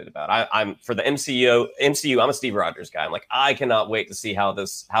excited about. I'm for the MCU. I'm a Steve Rogers guy. I'm like, I cannot wait to see how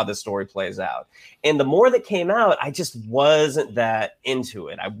this story plays out. And the more that came out, I just wasn't that into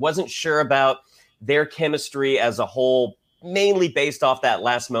it. I wasn't sure about their chemistry as a whole, mainly based off that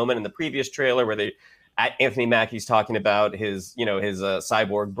last moment in the previous trailer where Anthony Mackie's talking about his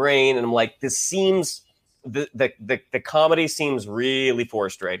cyborg brain, and I'm like, this seems the comedy seems really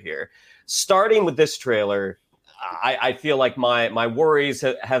forced right here. Starting with this trailer, I feel like my worries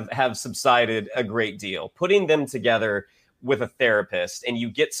have subsided a great deal. Putting them together with a therapist, and you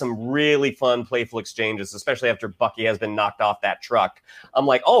get some really fun, playful exchanges, especially after Bucky has been knocked off that truck. I'm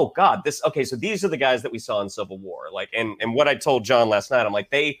like, oh God, so these are the guys that we saw in Civil War. Like, and what I told John last night, I'm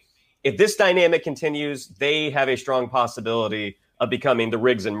like, if this dynamic continues, they have a strong possibility of becoming the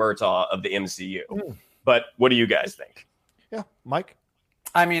Riggs and Murtaugh of the MCU. But what do you guys think? Yeah, Mike?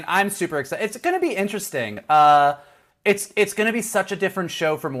 I mean, I'm super excited. It's going to be interesting. It's going to be such a different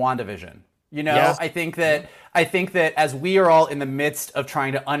show from WandaVision. Yes. I think that as we are all in the midst of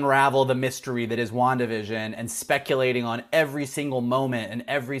trying to unravel the mystery that is WandaVision and speculating on every single moment and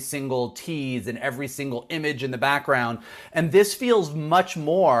every single tease and every single image in the background, and this feels much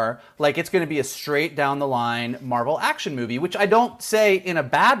more like it's going to be a straight down the line Marvel action movie, which I don't say in a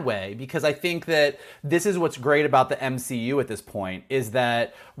bad way, because I think that this is what's great about the MCU at this point, is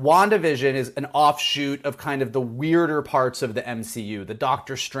that WandaVision is an offshoot of kind of the weirder parts of the MCU, the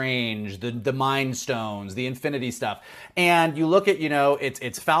Doctor Strange, the Mind Stones, the Infinity stuff. And you look at,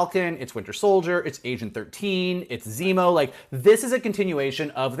 it's Falcon, it's Winter Soldier, it's Agent 13, it's Zemo. Like, this is a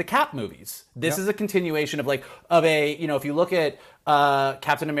continuation of the Cap movies. This is a continuation of if you look at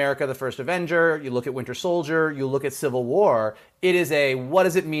Captain America, the First Avenger, you look at Winter Soldier, you look at Civil War, it is what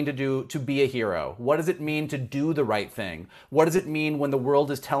does it mean to be a hero? What does it mean to do the right thing? What does it mean when the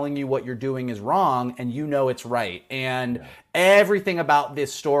world is telling you what you're doing is wrong and you know it's right? And everything about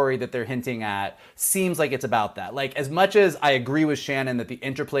this story that they're hinting at seems like it's about that. Like, as much as I agree with Shannon that the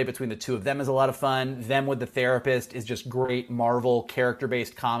interplay between the two of them is a lot of fun, them with the therapist is just great Marvel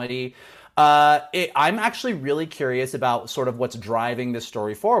character-based comedy. I'm actually really curious about sort of what's driving this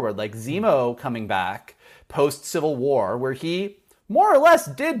story forward. Like Zemo coming back post-Civil War, where he more or less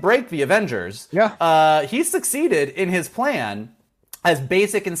did break the Avengers. He succeeded in his plan, as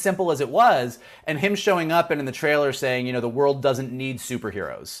basic and simple as it was, and him showing up and in the trailer saying, the world doesn't need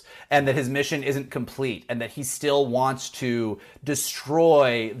superheroes, and that his mission isn't complete, and that he still wants to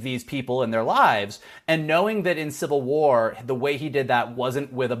destroy these people and their lives. And knowing that in Civil War, the way he did that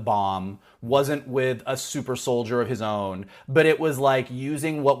wasn't with a bomb, wasn't with a super soldier of his own, but it was like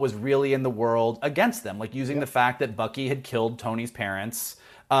using what was really in the world against them, like using the fact that Bucky had killed Tony's parents,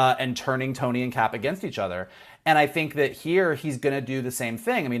 and turning Tony and Cap against each other. And I think that here he's going to do the same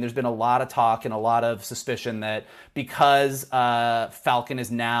thing. I mean, there's been a lot of talk and a lot of suspicion that because Falcon is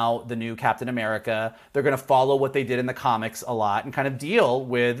now the new Captain America, they're going to follow what they did in the comics a lot and kind of deal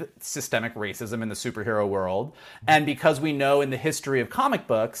with systemic racism in the superhero world. And because we know in the history of comic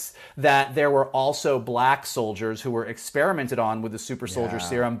books that there were also black soldiers who were experimented on with the super soldier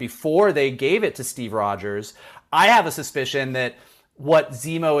serum before they gave it to Steve Rogers, I have a suspicion that what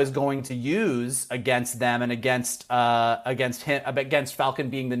Zemo is going to use against them and against Falcon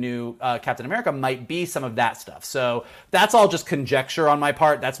being the new Captain America might be some of that stuff. So that's all just conjecture on my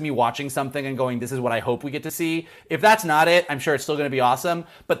part. That's me watching something and going, this is what I hope we get to see. If that's not it, I'm sure it's still going to be awesome.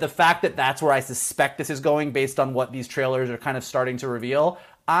 But the fact that that's where I suspect this is going based on what these trailers are kind of starting to reveal,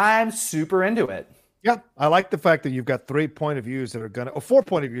 I'm super into it. Yeah, I like the fact that you've got 3 point of views that are going to, or 4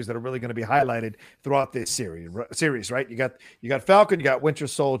 point of views that are really going to be highlighted throughout this series, right? You got Falcon, you got Winter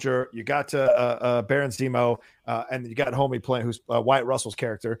Soldier, you got Baron Zemo, and you got Homie playing, who's Wyatt Russell's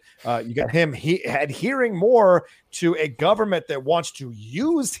character. You got him adhering more to a government that wants to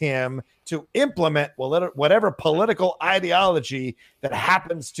use him to implement whatever political ideology that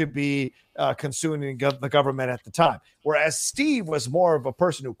happens to be consuming the government at the time. Whereas Steve was more of a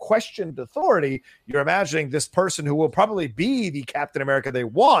person who questioned authority. You're imagining this person who will probably be the Captain America they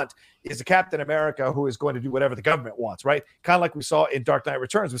want is a Captain America who is going to do whatever the government wants, right? Kind of like we saw in Dark Knight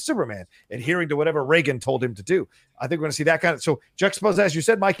Returns with Superman, adhering to whatever Reagan told him to do. I think we're going to see that kind of, so juxtaposed, as you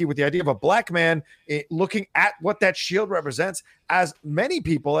said, Mikey, with the idea of a black man looking at what that shield represents, as many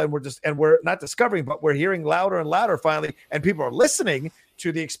people, and we're not discovering, but we're hearing louder and louder finally, and people are listening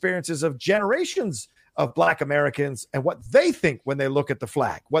to the experiences of generations of Black Americans and what they think when they look at the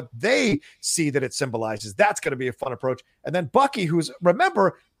flag, what they see that it symbolizes. That's going to be a fun approach. And then Bucky,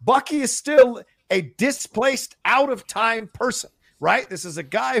 remember, Bucky is still a displaced, out of time person, right? This is a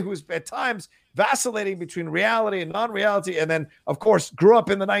guy who's at times vacillating between reality and non-reality, and then, of course, grew up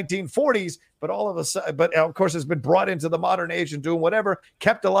in the 1940s, but of course, has been brought into the modern age and doing whatever,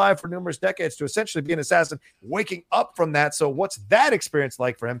 kept alive for numerous decades to essentially be an assassin, waking up from that. So what's that experience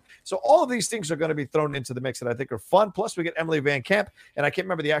like for him? So all of these things are going to be thrown into the mix that I think are fun. Plus, we get Emily Van Camp, and I can't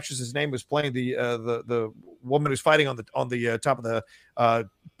remember the actress's name, who's playing the woman who's fighting on the top of the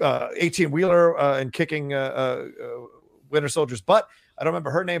 18-wheeler and kicking Winter Soldier's butt. I don't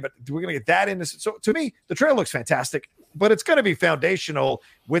remember her name, but we're going to get that in this. So to me, the trailer looks fantastic, but it's going to be foundational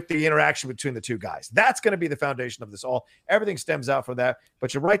with the interaction between the two guys. That's going to be the foundation of this all. Everything stems out from that.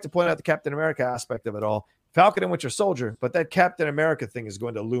 But you're right to point out the Captain America aspect of it all. Falcon and Winter Soldier, but that Captain America thing is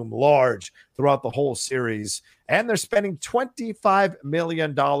going to loom large throughout the whole series. And they're spending $25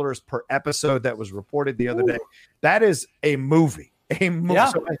 million per episode. That was reported the other day. That is a movie. Yeah.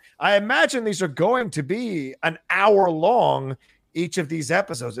 So I imagine these are going to be an hour long, each of these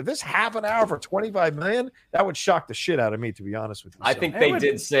episodes. If it's half an hour for $25 million, that would shock the shit out of me, to be honest with you. I think they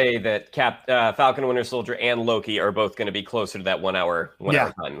did say that Falcon, Winter Soldier, and Loki are both going to be closer to that one hour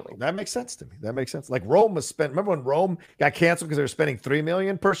time. That makes sense to me. That makes sense. Like Rome was spent. Remember when Rome got canceled because they were spending $3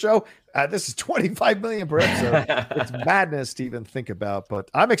 million per show? This is $25 million per episode. It's madness to even think about,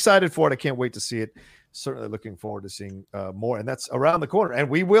 but I'm excited for it. I can't wait to see it. Certainly looking forward to seeing more, and that's around the corner. And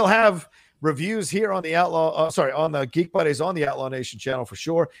we will have reviews here on the on the Geek Buddies on the Outlaw Nation channel for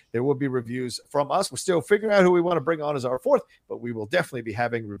sure. There will be reviews from us. We're still figuring out who we want to bring on as our fourth, but we will definitely be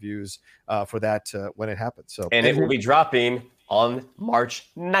having reviews for that when it happens. So, and it will be dropping on March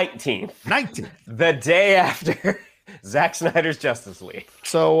 19th, the day after Zack Snyder's Justice League.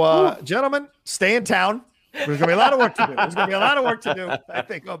 So, gentlemen, stay in town. There's going to be a lot of work to do. I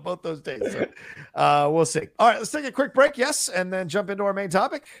think, on both those days. So, we'll see. All right, let's take a quick break, yes, and then jump into our main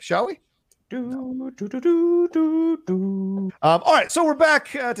topic, shall we? All right, so we're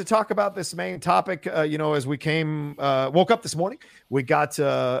back to talk about this main topic. As we woke up this morning, we got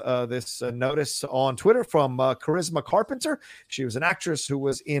this notice on Twitter from Charisma Carpenter. She was an actress who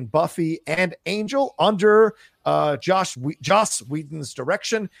was in Buffy and Angel under Joss Whedon's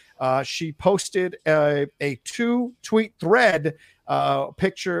direction. She posted a 2-tweet thread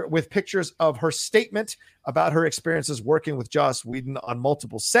pictures of her statement about her experiences working with Joss Whedon on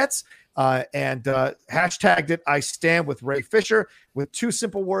multiple sets, and hashtagged it, "I stand with Ray Fisher," with 2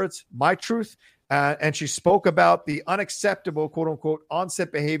 simple words, "my truth." And she spoke about the unacceptable, quote unquote,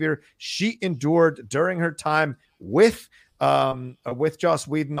 on-set behavior she endured during her time with Joss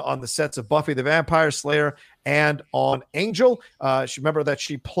Whedon on the sets of Buffy the Vampire Slayer and on Angel. Remember that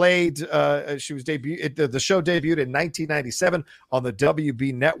she played, the show debuted in 1997 on the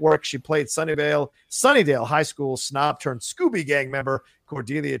WB network. She played Sunnydale High School snob turned Scooby Gang member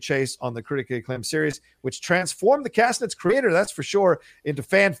Cordelia Chase on the critically acclaimed series, which transformed the cast and its creator, that's for sure, into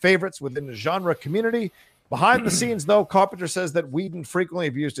fan favorites within the genre community. Behind the scenes, though, Carpenter says that Whedon frequently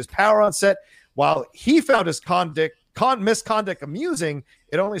abused his power on set. While he found his misconduct amusing,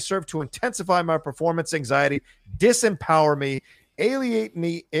 it only served to intensify my performance anxiety, disempower me,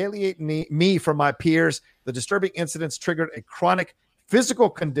 alienate me from my peers. The disturbing incidents triggered a chronic physical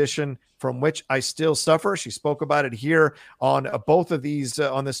condition from which I still suffer. She spoke about it here on both of these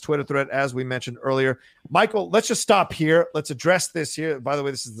on this Twitter thread, as we mentioned earlier. Michael, let's just stop here. Let's address this here. By the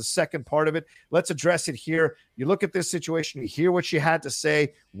way, this is the second part of it. Let's address it here. You look at this situation, you hear what she had to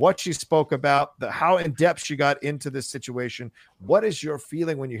say, what she spoke about, how in depth she got into this situation. What is your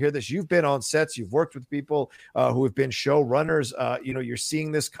feeling when you hear this? You've been on sets, you've worked with people who have been showrunners. You're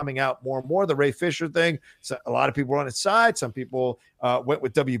seeing this coming out more and more. The Ray Fisher thing. So a lot of people were on its side. Some people went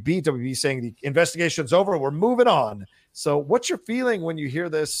with WB. WB TV saying the investigation's over, we're moving on. So what's your feeling when you hear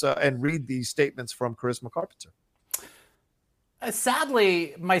this and read these statements from Charisma Carpenter?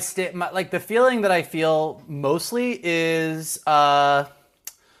 Sadly, like the feeling that I feel mostly is not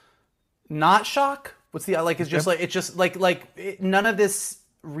shock. What's the like? It's just like none of this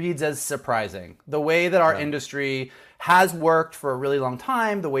reads as surprising. The way that our industry has worked for a really long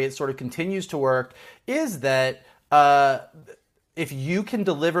time, the way it sort of continues to work, is that if you can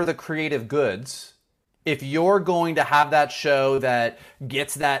deliver the creative goods, if you're going to have that show that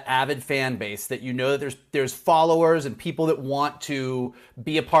gets that avid fan base, that you know that there's followers and people that want to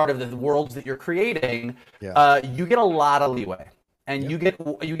be a part of the worlds that you're creating, you get a lot of leeway. And you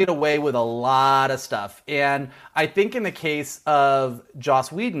get away with a lot of stuff. And I think in the case of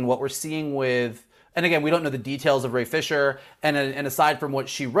Joss Whedon, what we're seeing with, and again, we don't know the details of Ray Fisher, and aside from what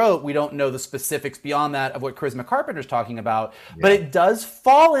she wrote, we don't know the specifics beyond that of what Charisma Carpenter's talking about. Yeah. But it does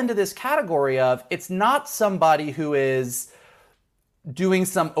fall into this category of, it's not somebody who is doing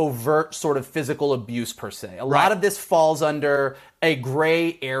some overt sort of physical abuse per se. A lot of this falls under a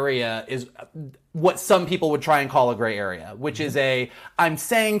gray area, is what some people would try and call a gray area, which is I'm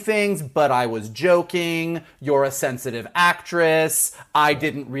saying things, but I was joking. You're a sensitive actress. I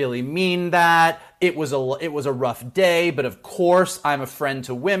didn't really mean that. It was a rough day, but of course I'm a friend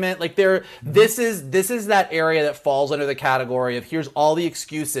to women. Like this is that area that falls under the category of, here's all the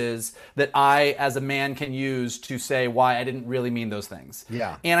excuses that I as a man can use to say why I didn't really mean those things.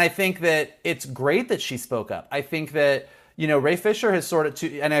 Yeah. And I think that it's great that she spoke up. I think that, you know, Ray Fisher has sort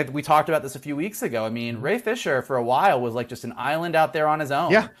of, we talked about this a few weeks ago. I mean, Ray Fisher for a while was like just an island out there on his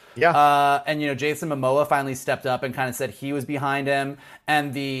own. Yeah. And, you know, Jason Momoa finally stepped up and kind of said he was behind him.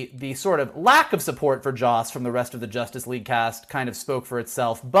 And the sort of lack of support for Joss from the rest of the Justice League cast kind of spoke for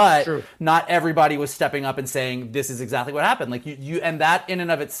itself. But not everybody was stepping up and saying, this is exactly what happened. Like and that in and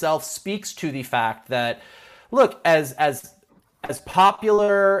of itself speaks to the fact that, look, as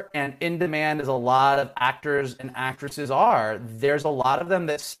popular and in demand as a lot of actors and actresses are, there's a lot of them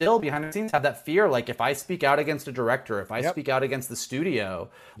that still behind the scenes have that fear. Like, if I speak out against a director, if I speak out against the studio,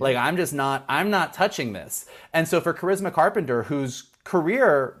 like I'm not touching this. And so for Charisma Carpenter, whose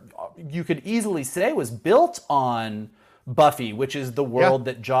career you could easily say was built on Buffy, which is the world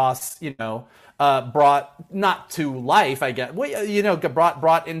that Joss, you know, brought not to life, I guess. Well, you know,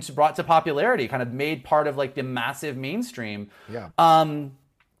 brought to popularity, kind of made part of like the massive mainstream. Yeah.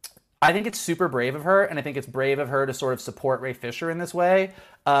 I think it's super brave of her, and I think it's brave of her to sort of support Ray Fisher in this way.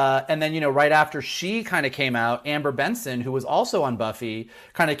 And then, you know, right after she kind of came out, Amber Benson, who was also on Buffy,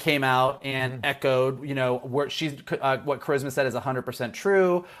 kind of came out and echoed, you know, what Charisma said is 100%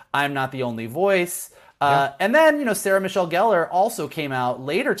 true. I'm not the only voice. And then, you know, Sarah Michelle Gellar also came out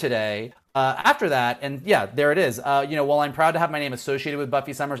later today after that. And yeah, there it is. You know, while I'm proud to have my name associated with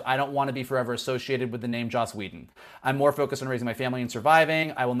Buffy Summers, I don't want to be forever associated with the name Joss Whedon. I'm more focused on raising my family and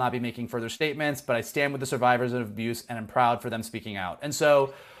surviving. I will not be making further statements, but I stand with the survivors of abuse and I'm proud for them speaking out. And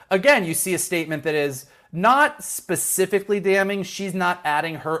so, again, you see a statement that is not specifically damning. She's not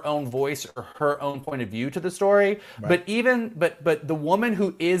adding her own voice or her own point of view to the story. Right. But the woman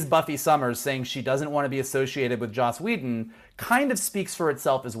who is Buffy Summers saying she doesn't want to be associated with Joss Whedon kind of speaks for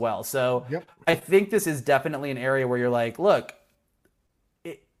itself as well. So I think this is definitely an area where you're like, look,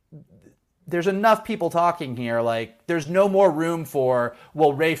 there's enough people talking here. Like, there's no more room for,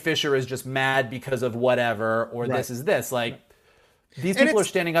 well, Ray Fisher is just mad because of whatever, or this is this. Like, these people are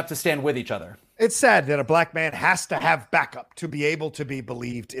standing up to stand with each other. It's sad that a black man has to have backup to be able to be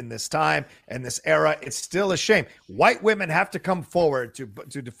believed in this time and this era. It's still a shame. White women have to come forward to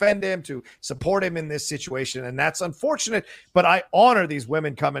defend him, to support him in this situation. And that's unfortunate, but I honor these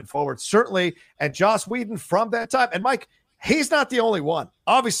women coming forward, certainly. And Joss Whedon from that time. And Mike, he's not the only one.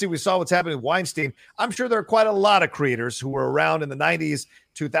 Obviously, we saw what's happening with Weinstein. I'm sure there are quite a lot of creators who were around in the 90s,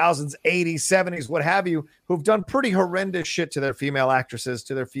 2000s, 80s, 70s, what have you, who've done pretty horrendous shit to their female actresses,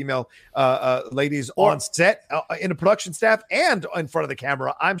 to their female ladies on set, in the production staff, and in front of the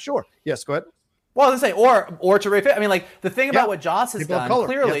camera, I'm sure. Yes, go ahead. Well, I was gonna say, or to Ray Fisher. I mean, like, the thing about what Joss has done,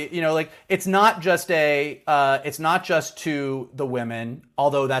 clearly, you know, like, it's not just to the women,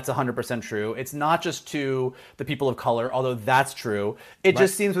 although that's 100% true. It's not just to the people of color, although that's true. It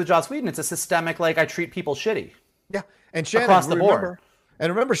just seems with Joss Whedon, it's a systemic, like, I treat people shitty. Yeah, and Shannon, across the board.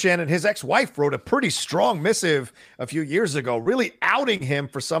 And remember, Shannon, his ex-wife wrote a pretty strong missive a few years ago, really outing him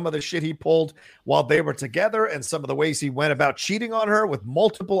for some of the shit he pulled while they were together and some of the ways he went about cheating on her with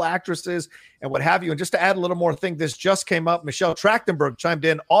multiple actresses and what have you. And just to add a little more thing, this just came up. Michelle Trachtenberg chimed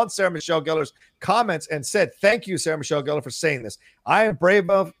in on Sarah Michelle Gellar's comments and said, "Thank you, Sarah Michelle Gellar, for saying this. I am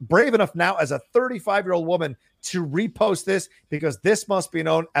brave enough now as a 35-year-old woman to repost this because this must be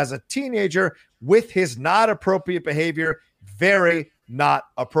known as a teenager with his not appropriate behavior. Very not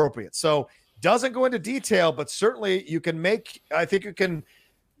appropriate." So doesn't go into detail, but certainly you can I think you can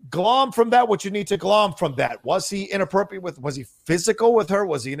glom from that what you need to glom from that. Was he inappropriate was he physical with her?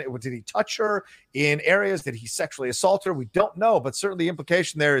 Did he touch her in areas? Did he sexually assault her? We don't know, but certainly the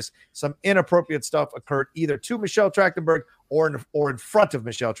implication there is some inappropriate stuff occurred either to Michelle Trachtenberg or in front of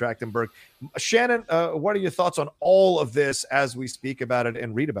Michelle Trachtenberg. Shannon, what are your thoughts on all of this as we speak about it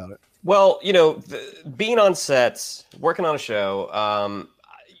and read about it? Well, being on sets, working on a show,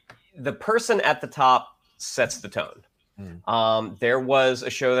 the person at the top sets the tone. There was a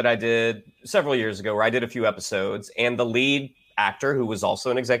show that I did several years ago where I did a few episodes, and the lead actor, who was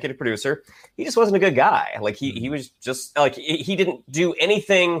also an executive producer, he just wasn't a good guy. Like he was just like, he didn't do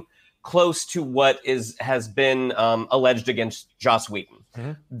anything close to what has been alleged against Joss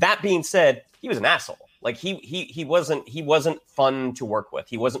Whedon. That being said, he was an asshole. Like he wasn't fun to work with.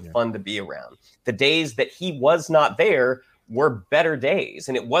 He wasn't fun to be around. The days that he was not there were better days.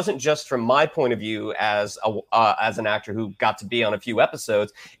 And it wasn't just from my point of view as an actor who got to be on a few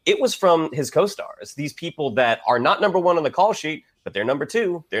episodes. It was from his co-stars, these people that are not number one on the call sheet, but they're number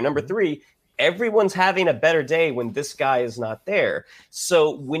two, they're number three. Everyone's having a better day when this guy is not there.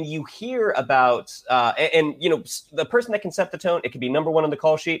 So when you hear about, the person that can set the tone, it can be number one on the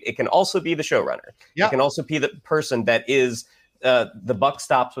call sheet. It can also be the showrunner. It can also be the person that is the buck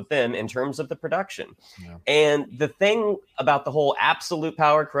stops with them in terms of the production. And the thing about the whole absolute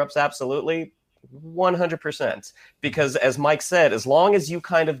power corrupts absolutely, 100%. Because as Mike said, as long as you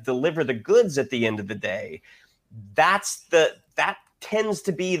kind of deliver the goods at the end of the day, that tends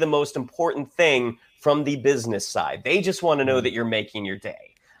to be the most important thing from the business side. They just want to know that you're making your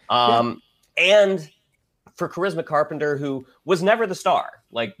day. And for Charisma Carpenter, who was never the star,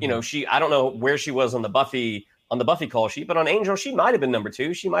 like, I don't know where she was on the Buffy call sheet, but on Angel, she might have been number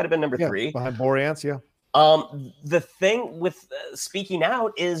 2. She might have been number 3. Behind Boreance, The thing with speaking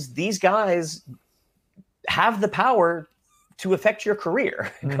out is these guys have the power to affect your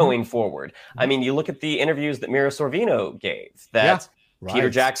career going forward. I mean, you look at the interviews that Mira Sorvino gave, that Peter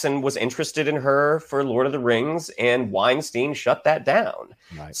Jackson was interested in her for Lord of the Rings, and Weinstein shut that down.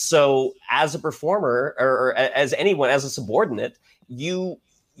 So as a performer or as anyone, as a subordinate, you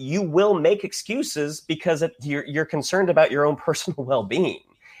will make excuses because you're concerned about your own personal well-being.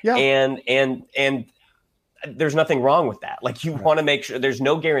 And there's nothing wrong with that. Like, you want to make sure there's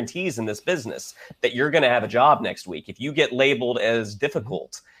no guarantees in this business that you're going to have a job next week. If you get labeled as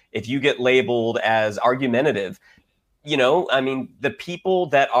difficult, if you get labeled as argumentative, the people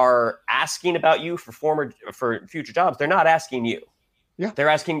that are asking about you for future jobs, they're not asking you. They're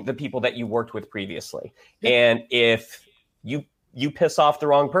asking the people that you worked with previously. And if you piss off the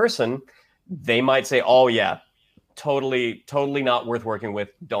wrong person, they might say, "Oh yeah, totally not worth working with.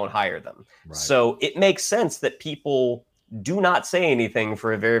 Don't hire them." So it makes sense that people do not say anything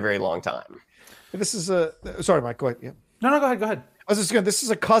for a very, very long time. This is sorry, Mike, go ahead. No, go ahead. I was just going, this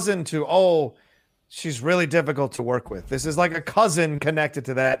is a cousin to, she's really difficult to work with. This is like a cousin connected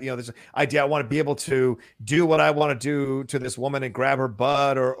to that. This idea, I want to be able to do what I want to do to this woman and grab her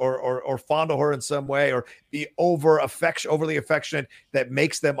butt or fondle her in some way, or be overly affectionate that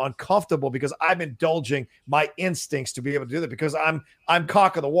makes them uncomfortable because I'm indulging my instincts to be able to do that because I'm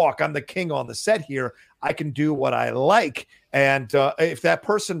cock of the walk. I'm the king on the set here. I can do what I like. And if that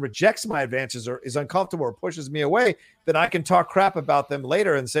person rejects my advances or is uncomfortable or pushes me away, then I can talk crap about them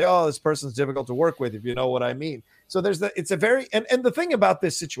later and say, "Oh, this person's difficult to work with," if you know what I mean. So it's a very, and the thing about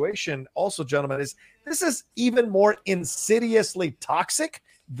this situation also, gentlemen, is this is even more insidiously toxic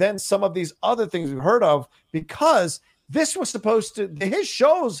than some of these other things we've heard of, because this was his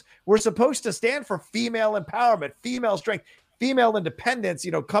shows were supposed to stand for female empowerment, female strength, female independence,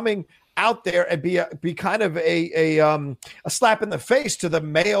 coming out there and be kind of a slap in the face to the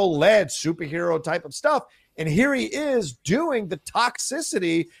male-led superhero type of stuff. And here he is doing the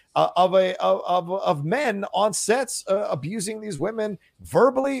toxicity of men on sets, abusing these women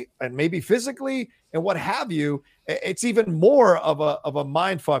verbally and maybe physically and what have you. It's even more of a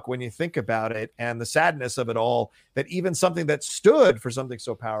mind fuck when you think about it, and the sadness of it all, that even something that stood for something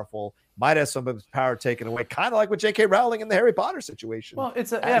so powerful might have some of its power taken away, kind of like with J.K. Rowling in the Harry Potter situation. Well,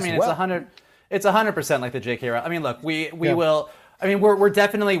 it's 100% like the J.K. Rowling. I mean, look, we will. I mean, we're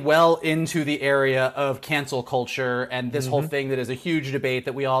definitely well into the area of cancel culture and this whole thing that is a huge debate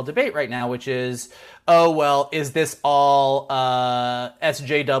that we all debate right now, which is, oh, well, is this all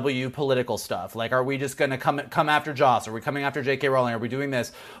SJW political stuff? Like, are we just going to come after Joss? Are we coming after J.K. Rowling? Are we doing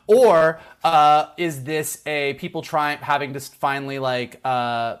this? Or is this people having to finally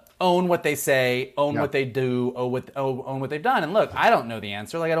own what they say, own what they do, own what they've done? And look, I don't know the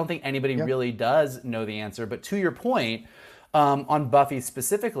answer. Like, I don't think anybody really does know the answer. But to your point, on Buffy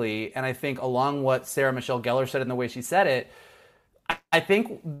specifically, and I think along what Sarah Michelle Gellar said and the way she said it, I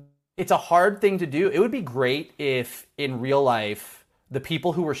think it's a hard thing to do. It would be great if in real life the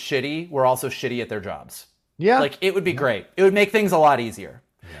people who were shitty were also shitty at their jobs. Yeah. Like, it would be great. It would make things a lot easier.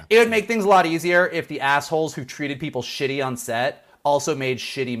 Yeah. It would make things a lot easier if the assholes who treated people shitty on set also made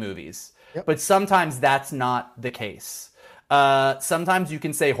shitty movies. Yep. But sometimes that's not the case. Sometimes you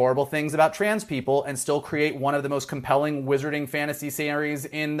can say horrible things about trans people and still create one of the most compelling wizarding fantasy series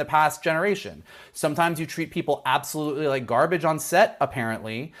in the past generation. Sometimes you treat people absolutely like garbage on set,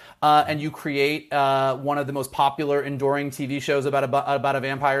 apparently, and you create one of the most popular, enduring TV shows about a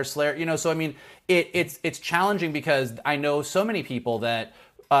vampire slayer. You know, so I mean, it's challenging because I know so many people that.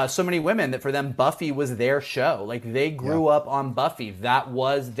 So many women that for them Buffy was their show. Like, they grew up on Buffy. That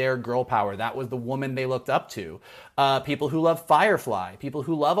was their girl power. That was the woman they looked up to. People who love Firefly, people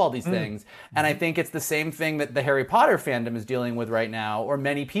who love all these things. And I think it's the same thing that the Harry Potter fandom is dealing with right now, or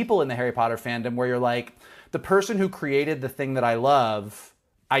many people in the Harry Potter fandom, where you're like, the person who created the thing that I love,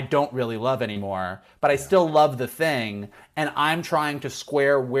 I don't really love anymore, but I still love the thing, and I'm trying to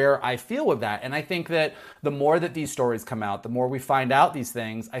square where I feel with that. And I think that the more that these stories come out, the more we find out these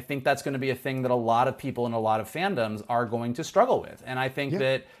things, I think that's going to be a thing that a lot of people in a lot of fandoms are going to struggle with. And I think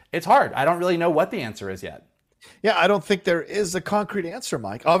that it's hard. I don't really know what the answer is yet. Yeah, I don't think there is a concrete answer,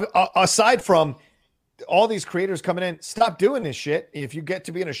 Mike. Aside from all these creators coming in, stop doing this shit. If you get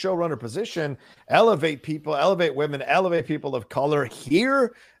to be in a showrunner position, elevate people, elevate women, elevate people of color,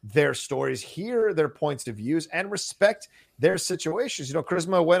 hear their stories, hear their points of views, and respect their situations. You know,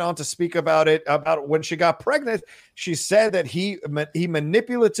 Charisma went on to speak about when she got pregnant. She said that he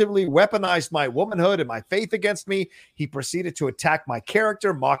manipulatively weaponized my womanhood and my faith against me. He proceeded to attack my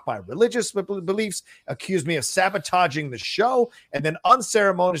character, mock my religious beliefs, accused me of sabotaging the show, and then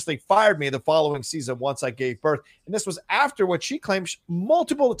unceremoniously fired me the following season once I gave birth. And this was after what she claims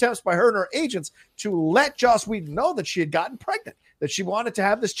multiple attempts by her and her agents to let Joss Whedon know that she had gotten pregnant, that she wanted to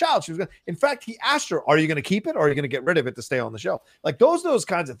have this child. She was in fact, he asked her, are you going to keep it or are you going to get rid of it to stay on the show? Like, those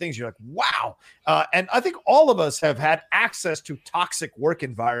kinds of things. You're like, wow. And I think all of us have had access to toxic work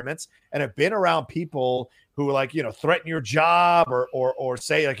environments and have been around people who, like, you know, threaten your job or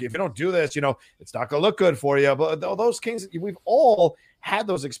say, like, if you don't do this, you know, it's not going to look good for you. But those things, we've all had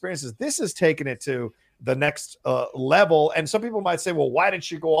those experiences. This has taken it to the next level. And some people might say, well, why did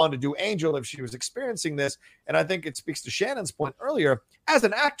she go on to do Angel if she was experiencing this? And I think it speaks to Shannon's point earlier. As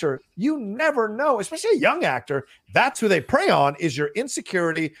an actor, you never know, especially a young actor, that's who they prey on, is your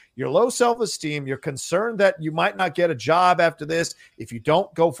insecurity, your low self-esteem, your concern that you might not get a job after this if you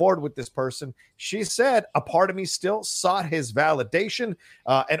don't go forward with this person. She said, a part of me still sought his validation.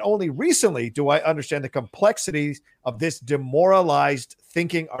 And only recently do I understand the complexities of this demoralized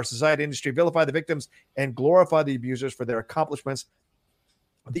thinking. Our society industry vilify the victims and glorify the abusers for their accomplishments.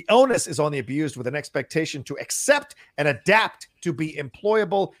 The onus is on the abused with an expectation to accept and adapt to be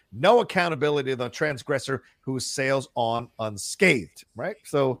employable. No accountability to the transgressor who sails on unscathed, right?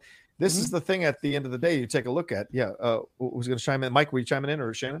 So this is the thing at the end of the day you take a look at. Yeah. Who's going to chime in? Mike, were you chiming in,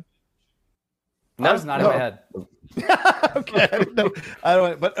 or Shannon? No, it's not in my head. Okay. I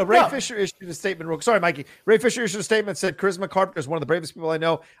don't. But Ray Fisher issued a statement. Sorry, Mikey. Ray Fisher issued a statement, said, Charisma Carpenter is one of the bravest people I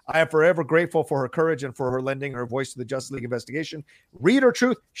know. I am forever grateful for her courage and for her lending her voice to the Justice League investigation. Read her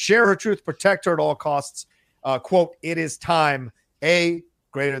truth, share her truth, protect her at all costs. Quote, it is time. A,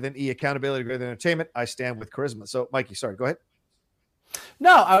 greater than E, accountability greater than entertainment. I stand with Charisma. So, Mikey, sorry, go ahead.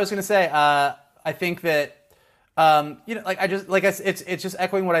 No, I was going to say, I think that, you know, it's just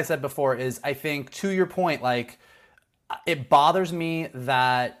echoing what I said before. Is, I think, to your point, like, it bothers me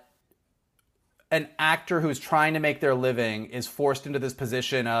that an actor who's trying to make their living is forced into this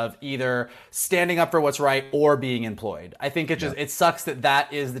position of either standing up for what's right or being employed. I think it sucks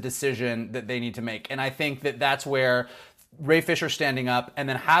that is the decision that they need to make. And I think that that's where Ray Fisher standing up and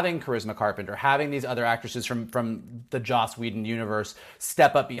then having Charisma Carpenter, having these other actresses from the Joss Whedon universe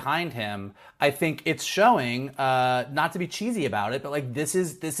step up behind him, I think it's showing, not to be cheesy about it, but like this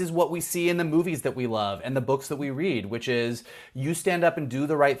is what we see in the movies that we love and the books that we read, which is you stand up and do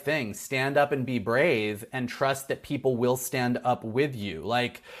the right thing, stand up and be brave and trust that people will stand up with you.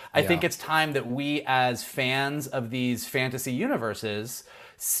 Like, I think it's time that we as fans of these fantasy universes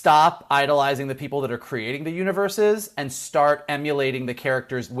stop idolizing the people that are creating the universes and start emulating the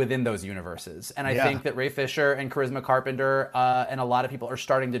characters within those universes. And I think that Ray Fisher and Charisma Carpenter and a lot of people are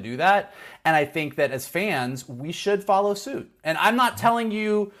starting to do that. And I think that as fans, we should follow suit. And I'm not telling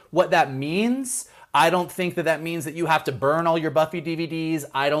you what that means. I don't think that means that you have to burn all your Buffy DVDs.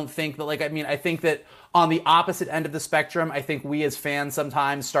 I don't think that, I think that on the opposite end of the spectrum, I think we as fans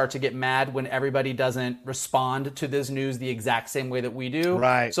sometimes start to get mad when everybody doesn't respond to this news the exact same way that we do.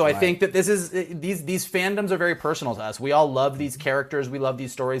 Right. So I think that these fandoms are very personal to us. We all love these characters. We love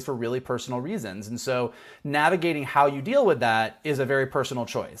these stories for really personal reasons. And so navigating how you deal with that is a very personal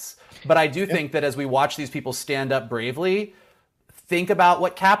choice. But I do think that as we watch these people stand up bravely, think about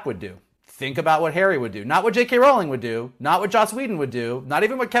what Cap would do. Think about what Harry would do. Not what J.K. Rowling would do. Not what Joss Whedon would do. Not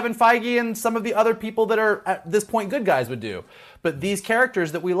even what Kevin Feige and some of the other people that are at this point good guys would do. But these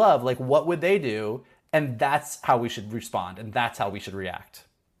characters that we love, like, what would they do? And that's how we should respond. And that's how we should react.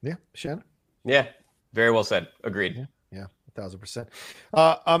 Yeah. Shannon? Yeah. Very well said. Agreed. Yeah. 1,000%.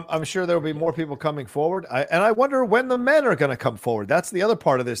 I'm sure there will be more people coming forward. I wonder when the men are going to come forward. That's the other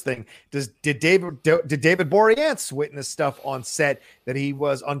part of this thing. Did David Boreanaz witness stuff on set that he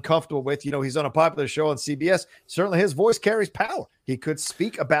was uncomfortable with? You know, he's on a popular show on CBS. Certainly his voice carries power. He could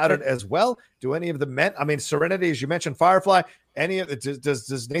speak about it as well. Do any of the men? I mean, Serenity, as you mentioned, Firefly. Any of it?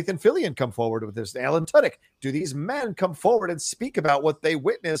 Does Nathan Fillion come forward with this? Alan Tudyk? Do these men come forward and speak about what they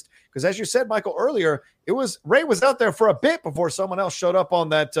witnessed? Because as you said, Michael, earlier, Ray was out there for a bit before someone else showed up on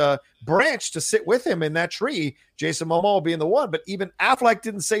that branch to sit with him in that tree. Jason Momoa being the one, but even Affleck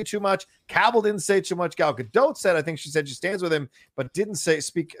didn't say too much. Cavill didn't say too much. Gal Gadot said, I think she said she stands with him, but didn't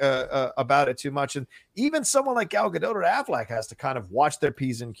speak about it too much. And even someone like Gal Gadot or Affleck has to kind of watch their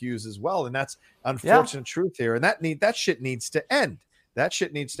P's and Q's as well. And that's unfortunate truth here. And that shit needs to end. That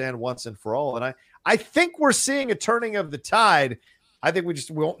shit needs to end once and for all. And I think we're seeing a turning of the tide. I think we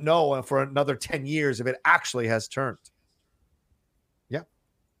won't know for another 10 years if it actually has turned. Yeah.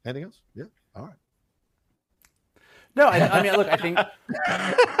 Anything else? Yeah. All right. No, I mean, look, I think.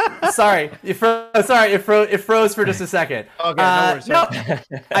 Sorry, it froze for just a second. Okay, no worries. No,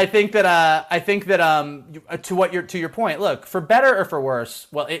 I think that to your point. Look, for better or for worse.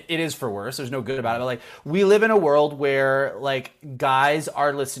 Well, it is for worse. There's no good about it. But like, we live in a world where like guys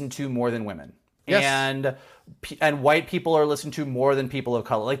are listened to more than women, yes. and white people are listened to more than people of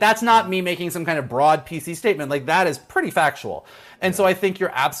color. Like, that's not me making some kind of broad PC statement. Like, that is pretty factual. And so I think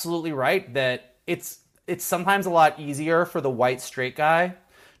you're absolutely right that it's sometimes a lot easier for the white straight guy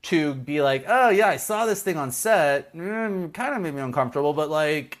to be like, oh yeah, I saw this thing on set, kind of made me uncomfortable, but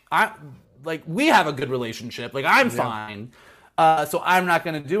we have a good relationship, like I'm fine, so I'm not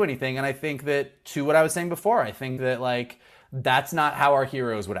going to do anything. And I think that, to what I was saying before, I think that like that's not how our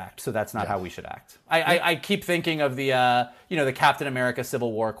heroes would act, so that's not how we should act. I keep thinking of the the Captain America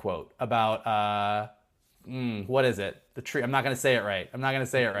Civil War quote about what is it? The tree. I'm not going to say it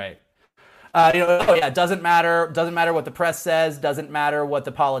right. It doesn't matter what the press says, doesn't matter what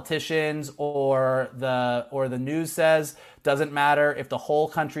the politicians or the news says, doesn't matter if the whole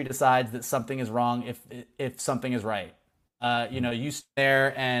country decides that something is wrong, if something is right. You sit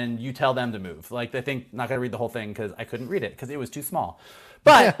there and you tell them to move. Like, I think, not going to read the whole thing because I couldn't read it because it was too small.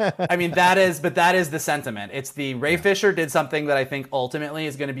 But I mean, that is the sentiment. It's the Ray Fisher did something that I think ultimately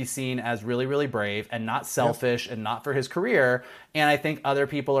is going to be seen as really, really brave and not selfish and not for his career. And I think other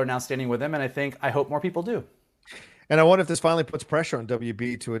people are now standing with him. And I hope more people do. And I wonder if this finally puts pressure on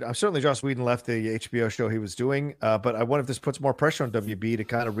WB to it. Certainly Joss Whedon left the HBO show he was doing, but I wonder if this puts more pressure on WB to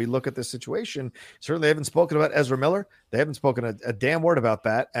kind of relook at this situation. Certainly they haven't spoken about Ezra Miller. They haven't spoken a damn word about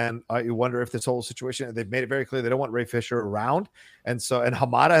that. And you wonder if this whole situation, they've made it very clear they don't want Ray Fisher around. And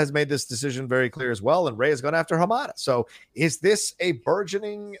Hamada has made this decision very clear as well. And Ray has gone after Hamada. So is this a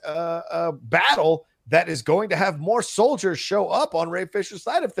burgeoning battle that is going to have more soldiers show up on Ray Fisher's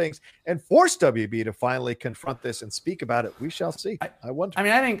side of things and force WB to finally confront this and speak about it? We shall see. I wonder. I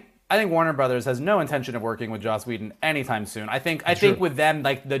mean, I think Warner Brothers has no intention of working with Joss Whedon anytime soon. I think with them,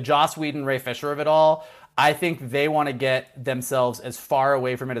 like the Joss Whedon, Ray Fisher of it all, I think they want to get themselves as far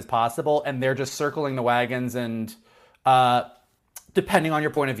away from it as possible, and they're just circling the wagons and depending on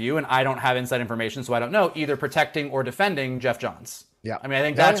your point of view, and I don't have inside information, so I don't know, either protecting or defending Jeff Johns. Yeah. I mean, I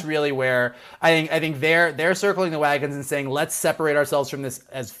think that's really where I think they're circling the wagons and saying, let's separate ourselves from this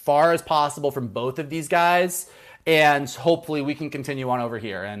as far as possible from both of these guys. And hopefully we can continue on over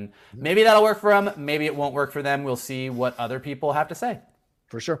here. And maybe that'll work for them. Maybe it won't work for them. We'll see what other people have to say.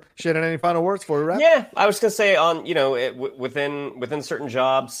 For sure. Shannon, any final words for you, Rap? Yeah, I was going to say within certain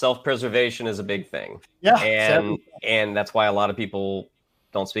jobs, self-preservation is a big thing. Yeah. And that's why a lot of people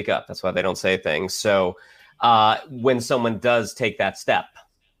don't speak up. That's why they don't say things. So when someone does take that step,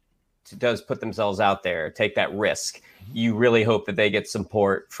 does put themselves out there, take that risk, you really hope that they get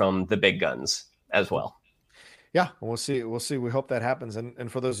support from the big guns as well. Yeah, we'll see. We hope that happens. And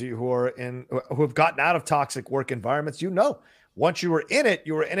for those of you who have gotten out of toxic work environments, once you were in it,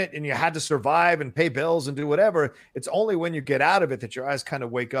 and you had to survive and pay bills and do whatever. It's only when you get out of it that your eyes kind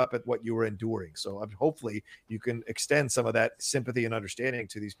of wake up at what you were enduring. So hopefully you can extend some of that sympathy and understanding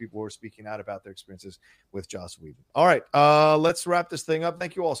to these people who are speaking out about their experiences with Joss Whedon. All right, let's wrap this thing up.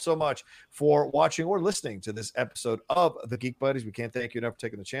 Thank you all so much for watching or listening to this episode of the Geek Buddies. We can't thank you enough for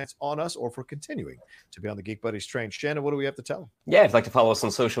taking the chance on us or for continuing to be on the Geek Buddies train. Shannon, what do we have to tell them? Yeah, if you'd like to follow us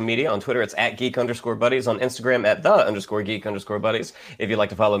on social media, on Twitter, it's @geek_buddies, on Instagram @the_geek_buddies. If you'd like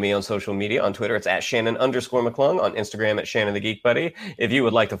to follow me on social media, on Twitter, it's @Shannon_McClung, on Instagram @Shannon the Geek Buddy. If you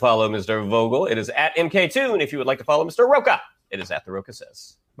would like to follow Mr. Vogel, it is @MKToon. If you would like to follow Mr. Roca, it is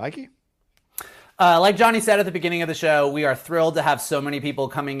 @TheRocaSays. Mikey? Like Johnny said at the beginning of the show, we are thrilled to have so many people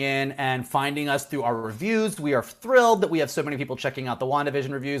coming in and finding us through our reviews. We are thrilled that we have so many people checking out the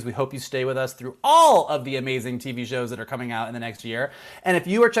WandaVision reviews. We hope you stay with us through all of the amazing TV shows that are coming out in the next year. And if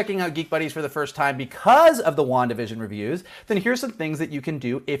you are checking out Geek Buddies for the first time because of the WandaVision reviews, then here's some things that you can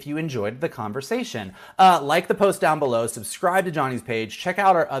do if you enjoyed the conversation. Like the post down below, subscribe to Johnny's page, check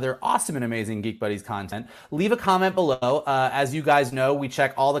out our other awesome and amazing Geek Buddies content, leave a comment below. As you guys know, we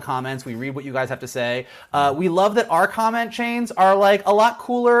check all the comments, we read what you guys have to say. We love that our comment chains are like a lot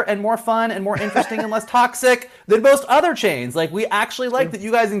cooler and more fun and more interesting and less toxic than most other chains. Like, we actually like that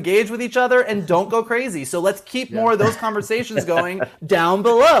you guys engage with each other and don't go crazy. So let's keep more of those conversations going down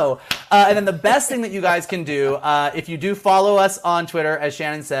below. And then the best thing that you guys can do, if you do follow us on Twitter, as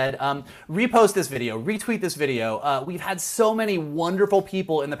Shannon said, repost this video, retweet this video. We've had so many wonderful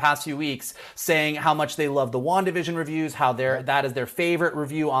people in the past few weeks saying how much they love the WandaVision reviews, how that is their favorite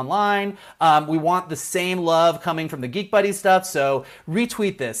review online. We want the same love coming from the Geek Buddy stuff, so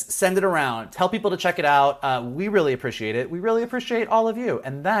retweet this, send it around, tell people to check it out. We really appreciate it. We really appreciate all of you,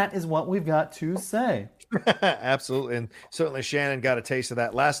 and that is what we've got to say. Absolutely. And certainly Shannon got a taste of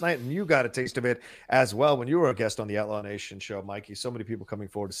that last night, and you got a taste of it as well when you were a guest on the Outlaw Nation show, Mikey. So many people coming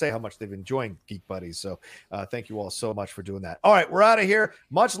forward to say how much they've enjoyed Geek Buddies. So thank you all so much for doing that. All right, we're out of here.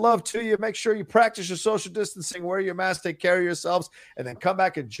 Much love to you. Make sure you practice your social distancing, wear your mask, take care of yourselves, and then come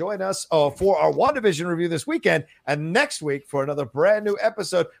back and join us for our WandaVision review this weekend. And next week for another brand new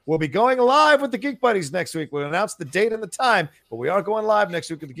episode. We'll be going live with the Geek Buddies next week. We'll announce the date and the time, but we are going live next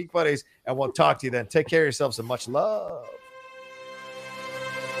week with the Geek Buddies, and we'll talk to you then. Take care of yourselves and much love.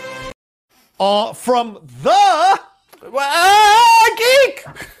 From the Geek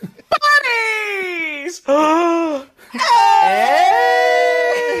Buddies! Hey!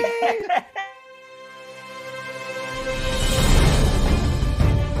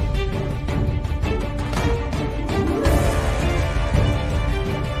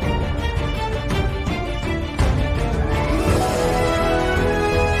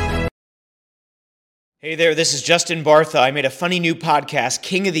 Hey there, this is Justin Bartha. I made a funny new podcast,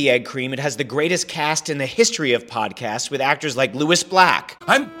 King of the Egg Cream. It has the greatest cast in the history of podcasts with actors like Louis Black.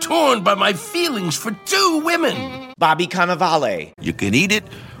 I'm torn by my feelings for two women. Bobby Cannavale. You can eat it,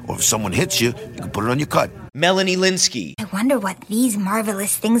 or if someone hits you, you can put it on your cut. Melanie Linsky. I wonder what these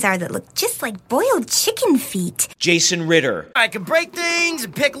marvelous things are that look just like boiled chicken feet. Jason Ritter. I can break things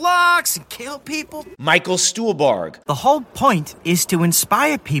and pick locks and kill people. Michael Stuhlbarg. The whole point is to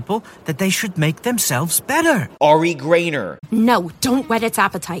inspire people that they should make themselves better. Ari Grainer. No, don't whet its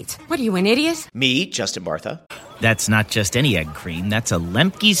appetite. What are you, an idiot? Me, Justin Bartha. That's not just any egg cream, that's a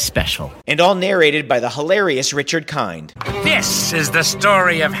Lemke's special. And all narrated by the hilarious Richard Kind. This is the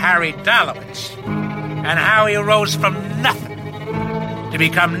story of Harry Dalowitz and how he rose from nothing to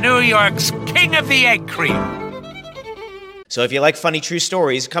become New York's King of the Egg Cream. So if you like funny true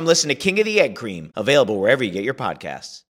stories, come listen to King of the Egg Cream, available wherever you get your podcasts.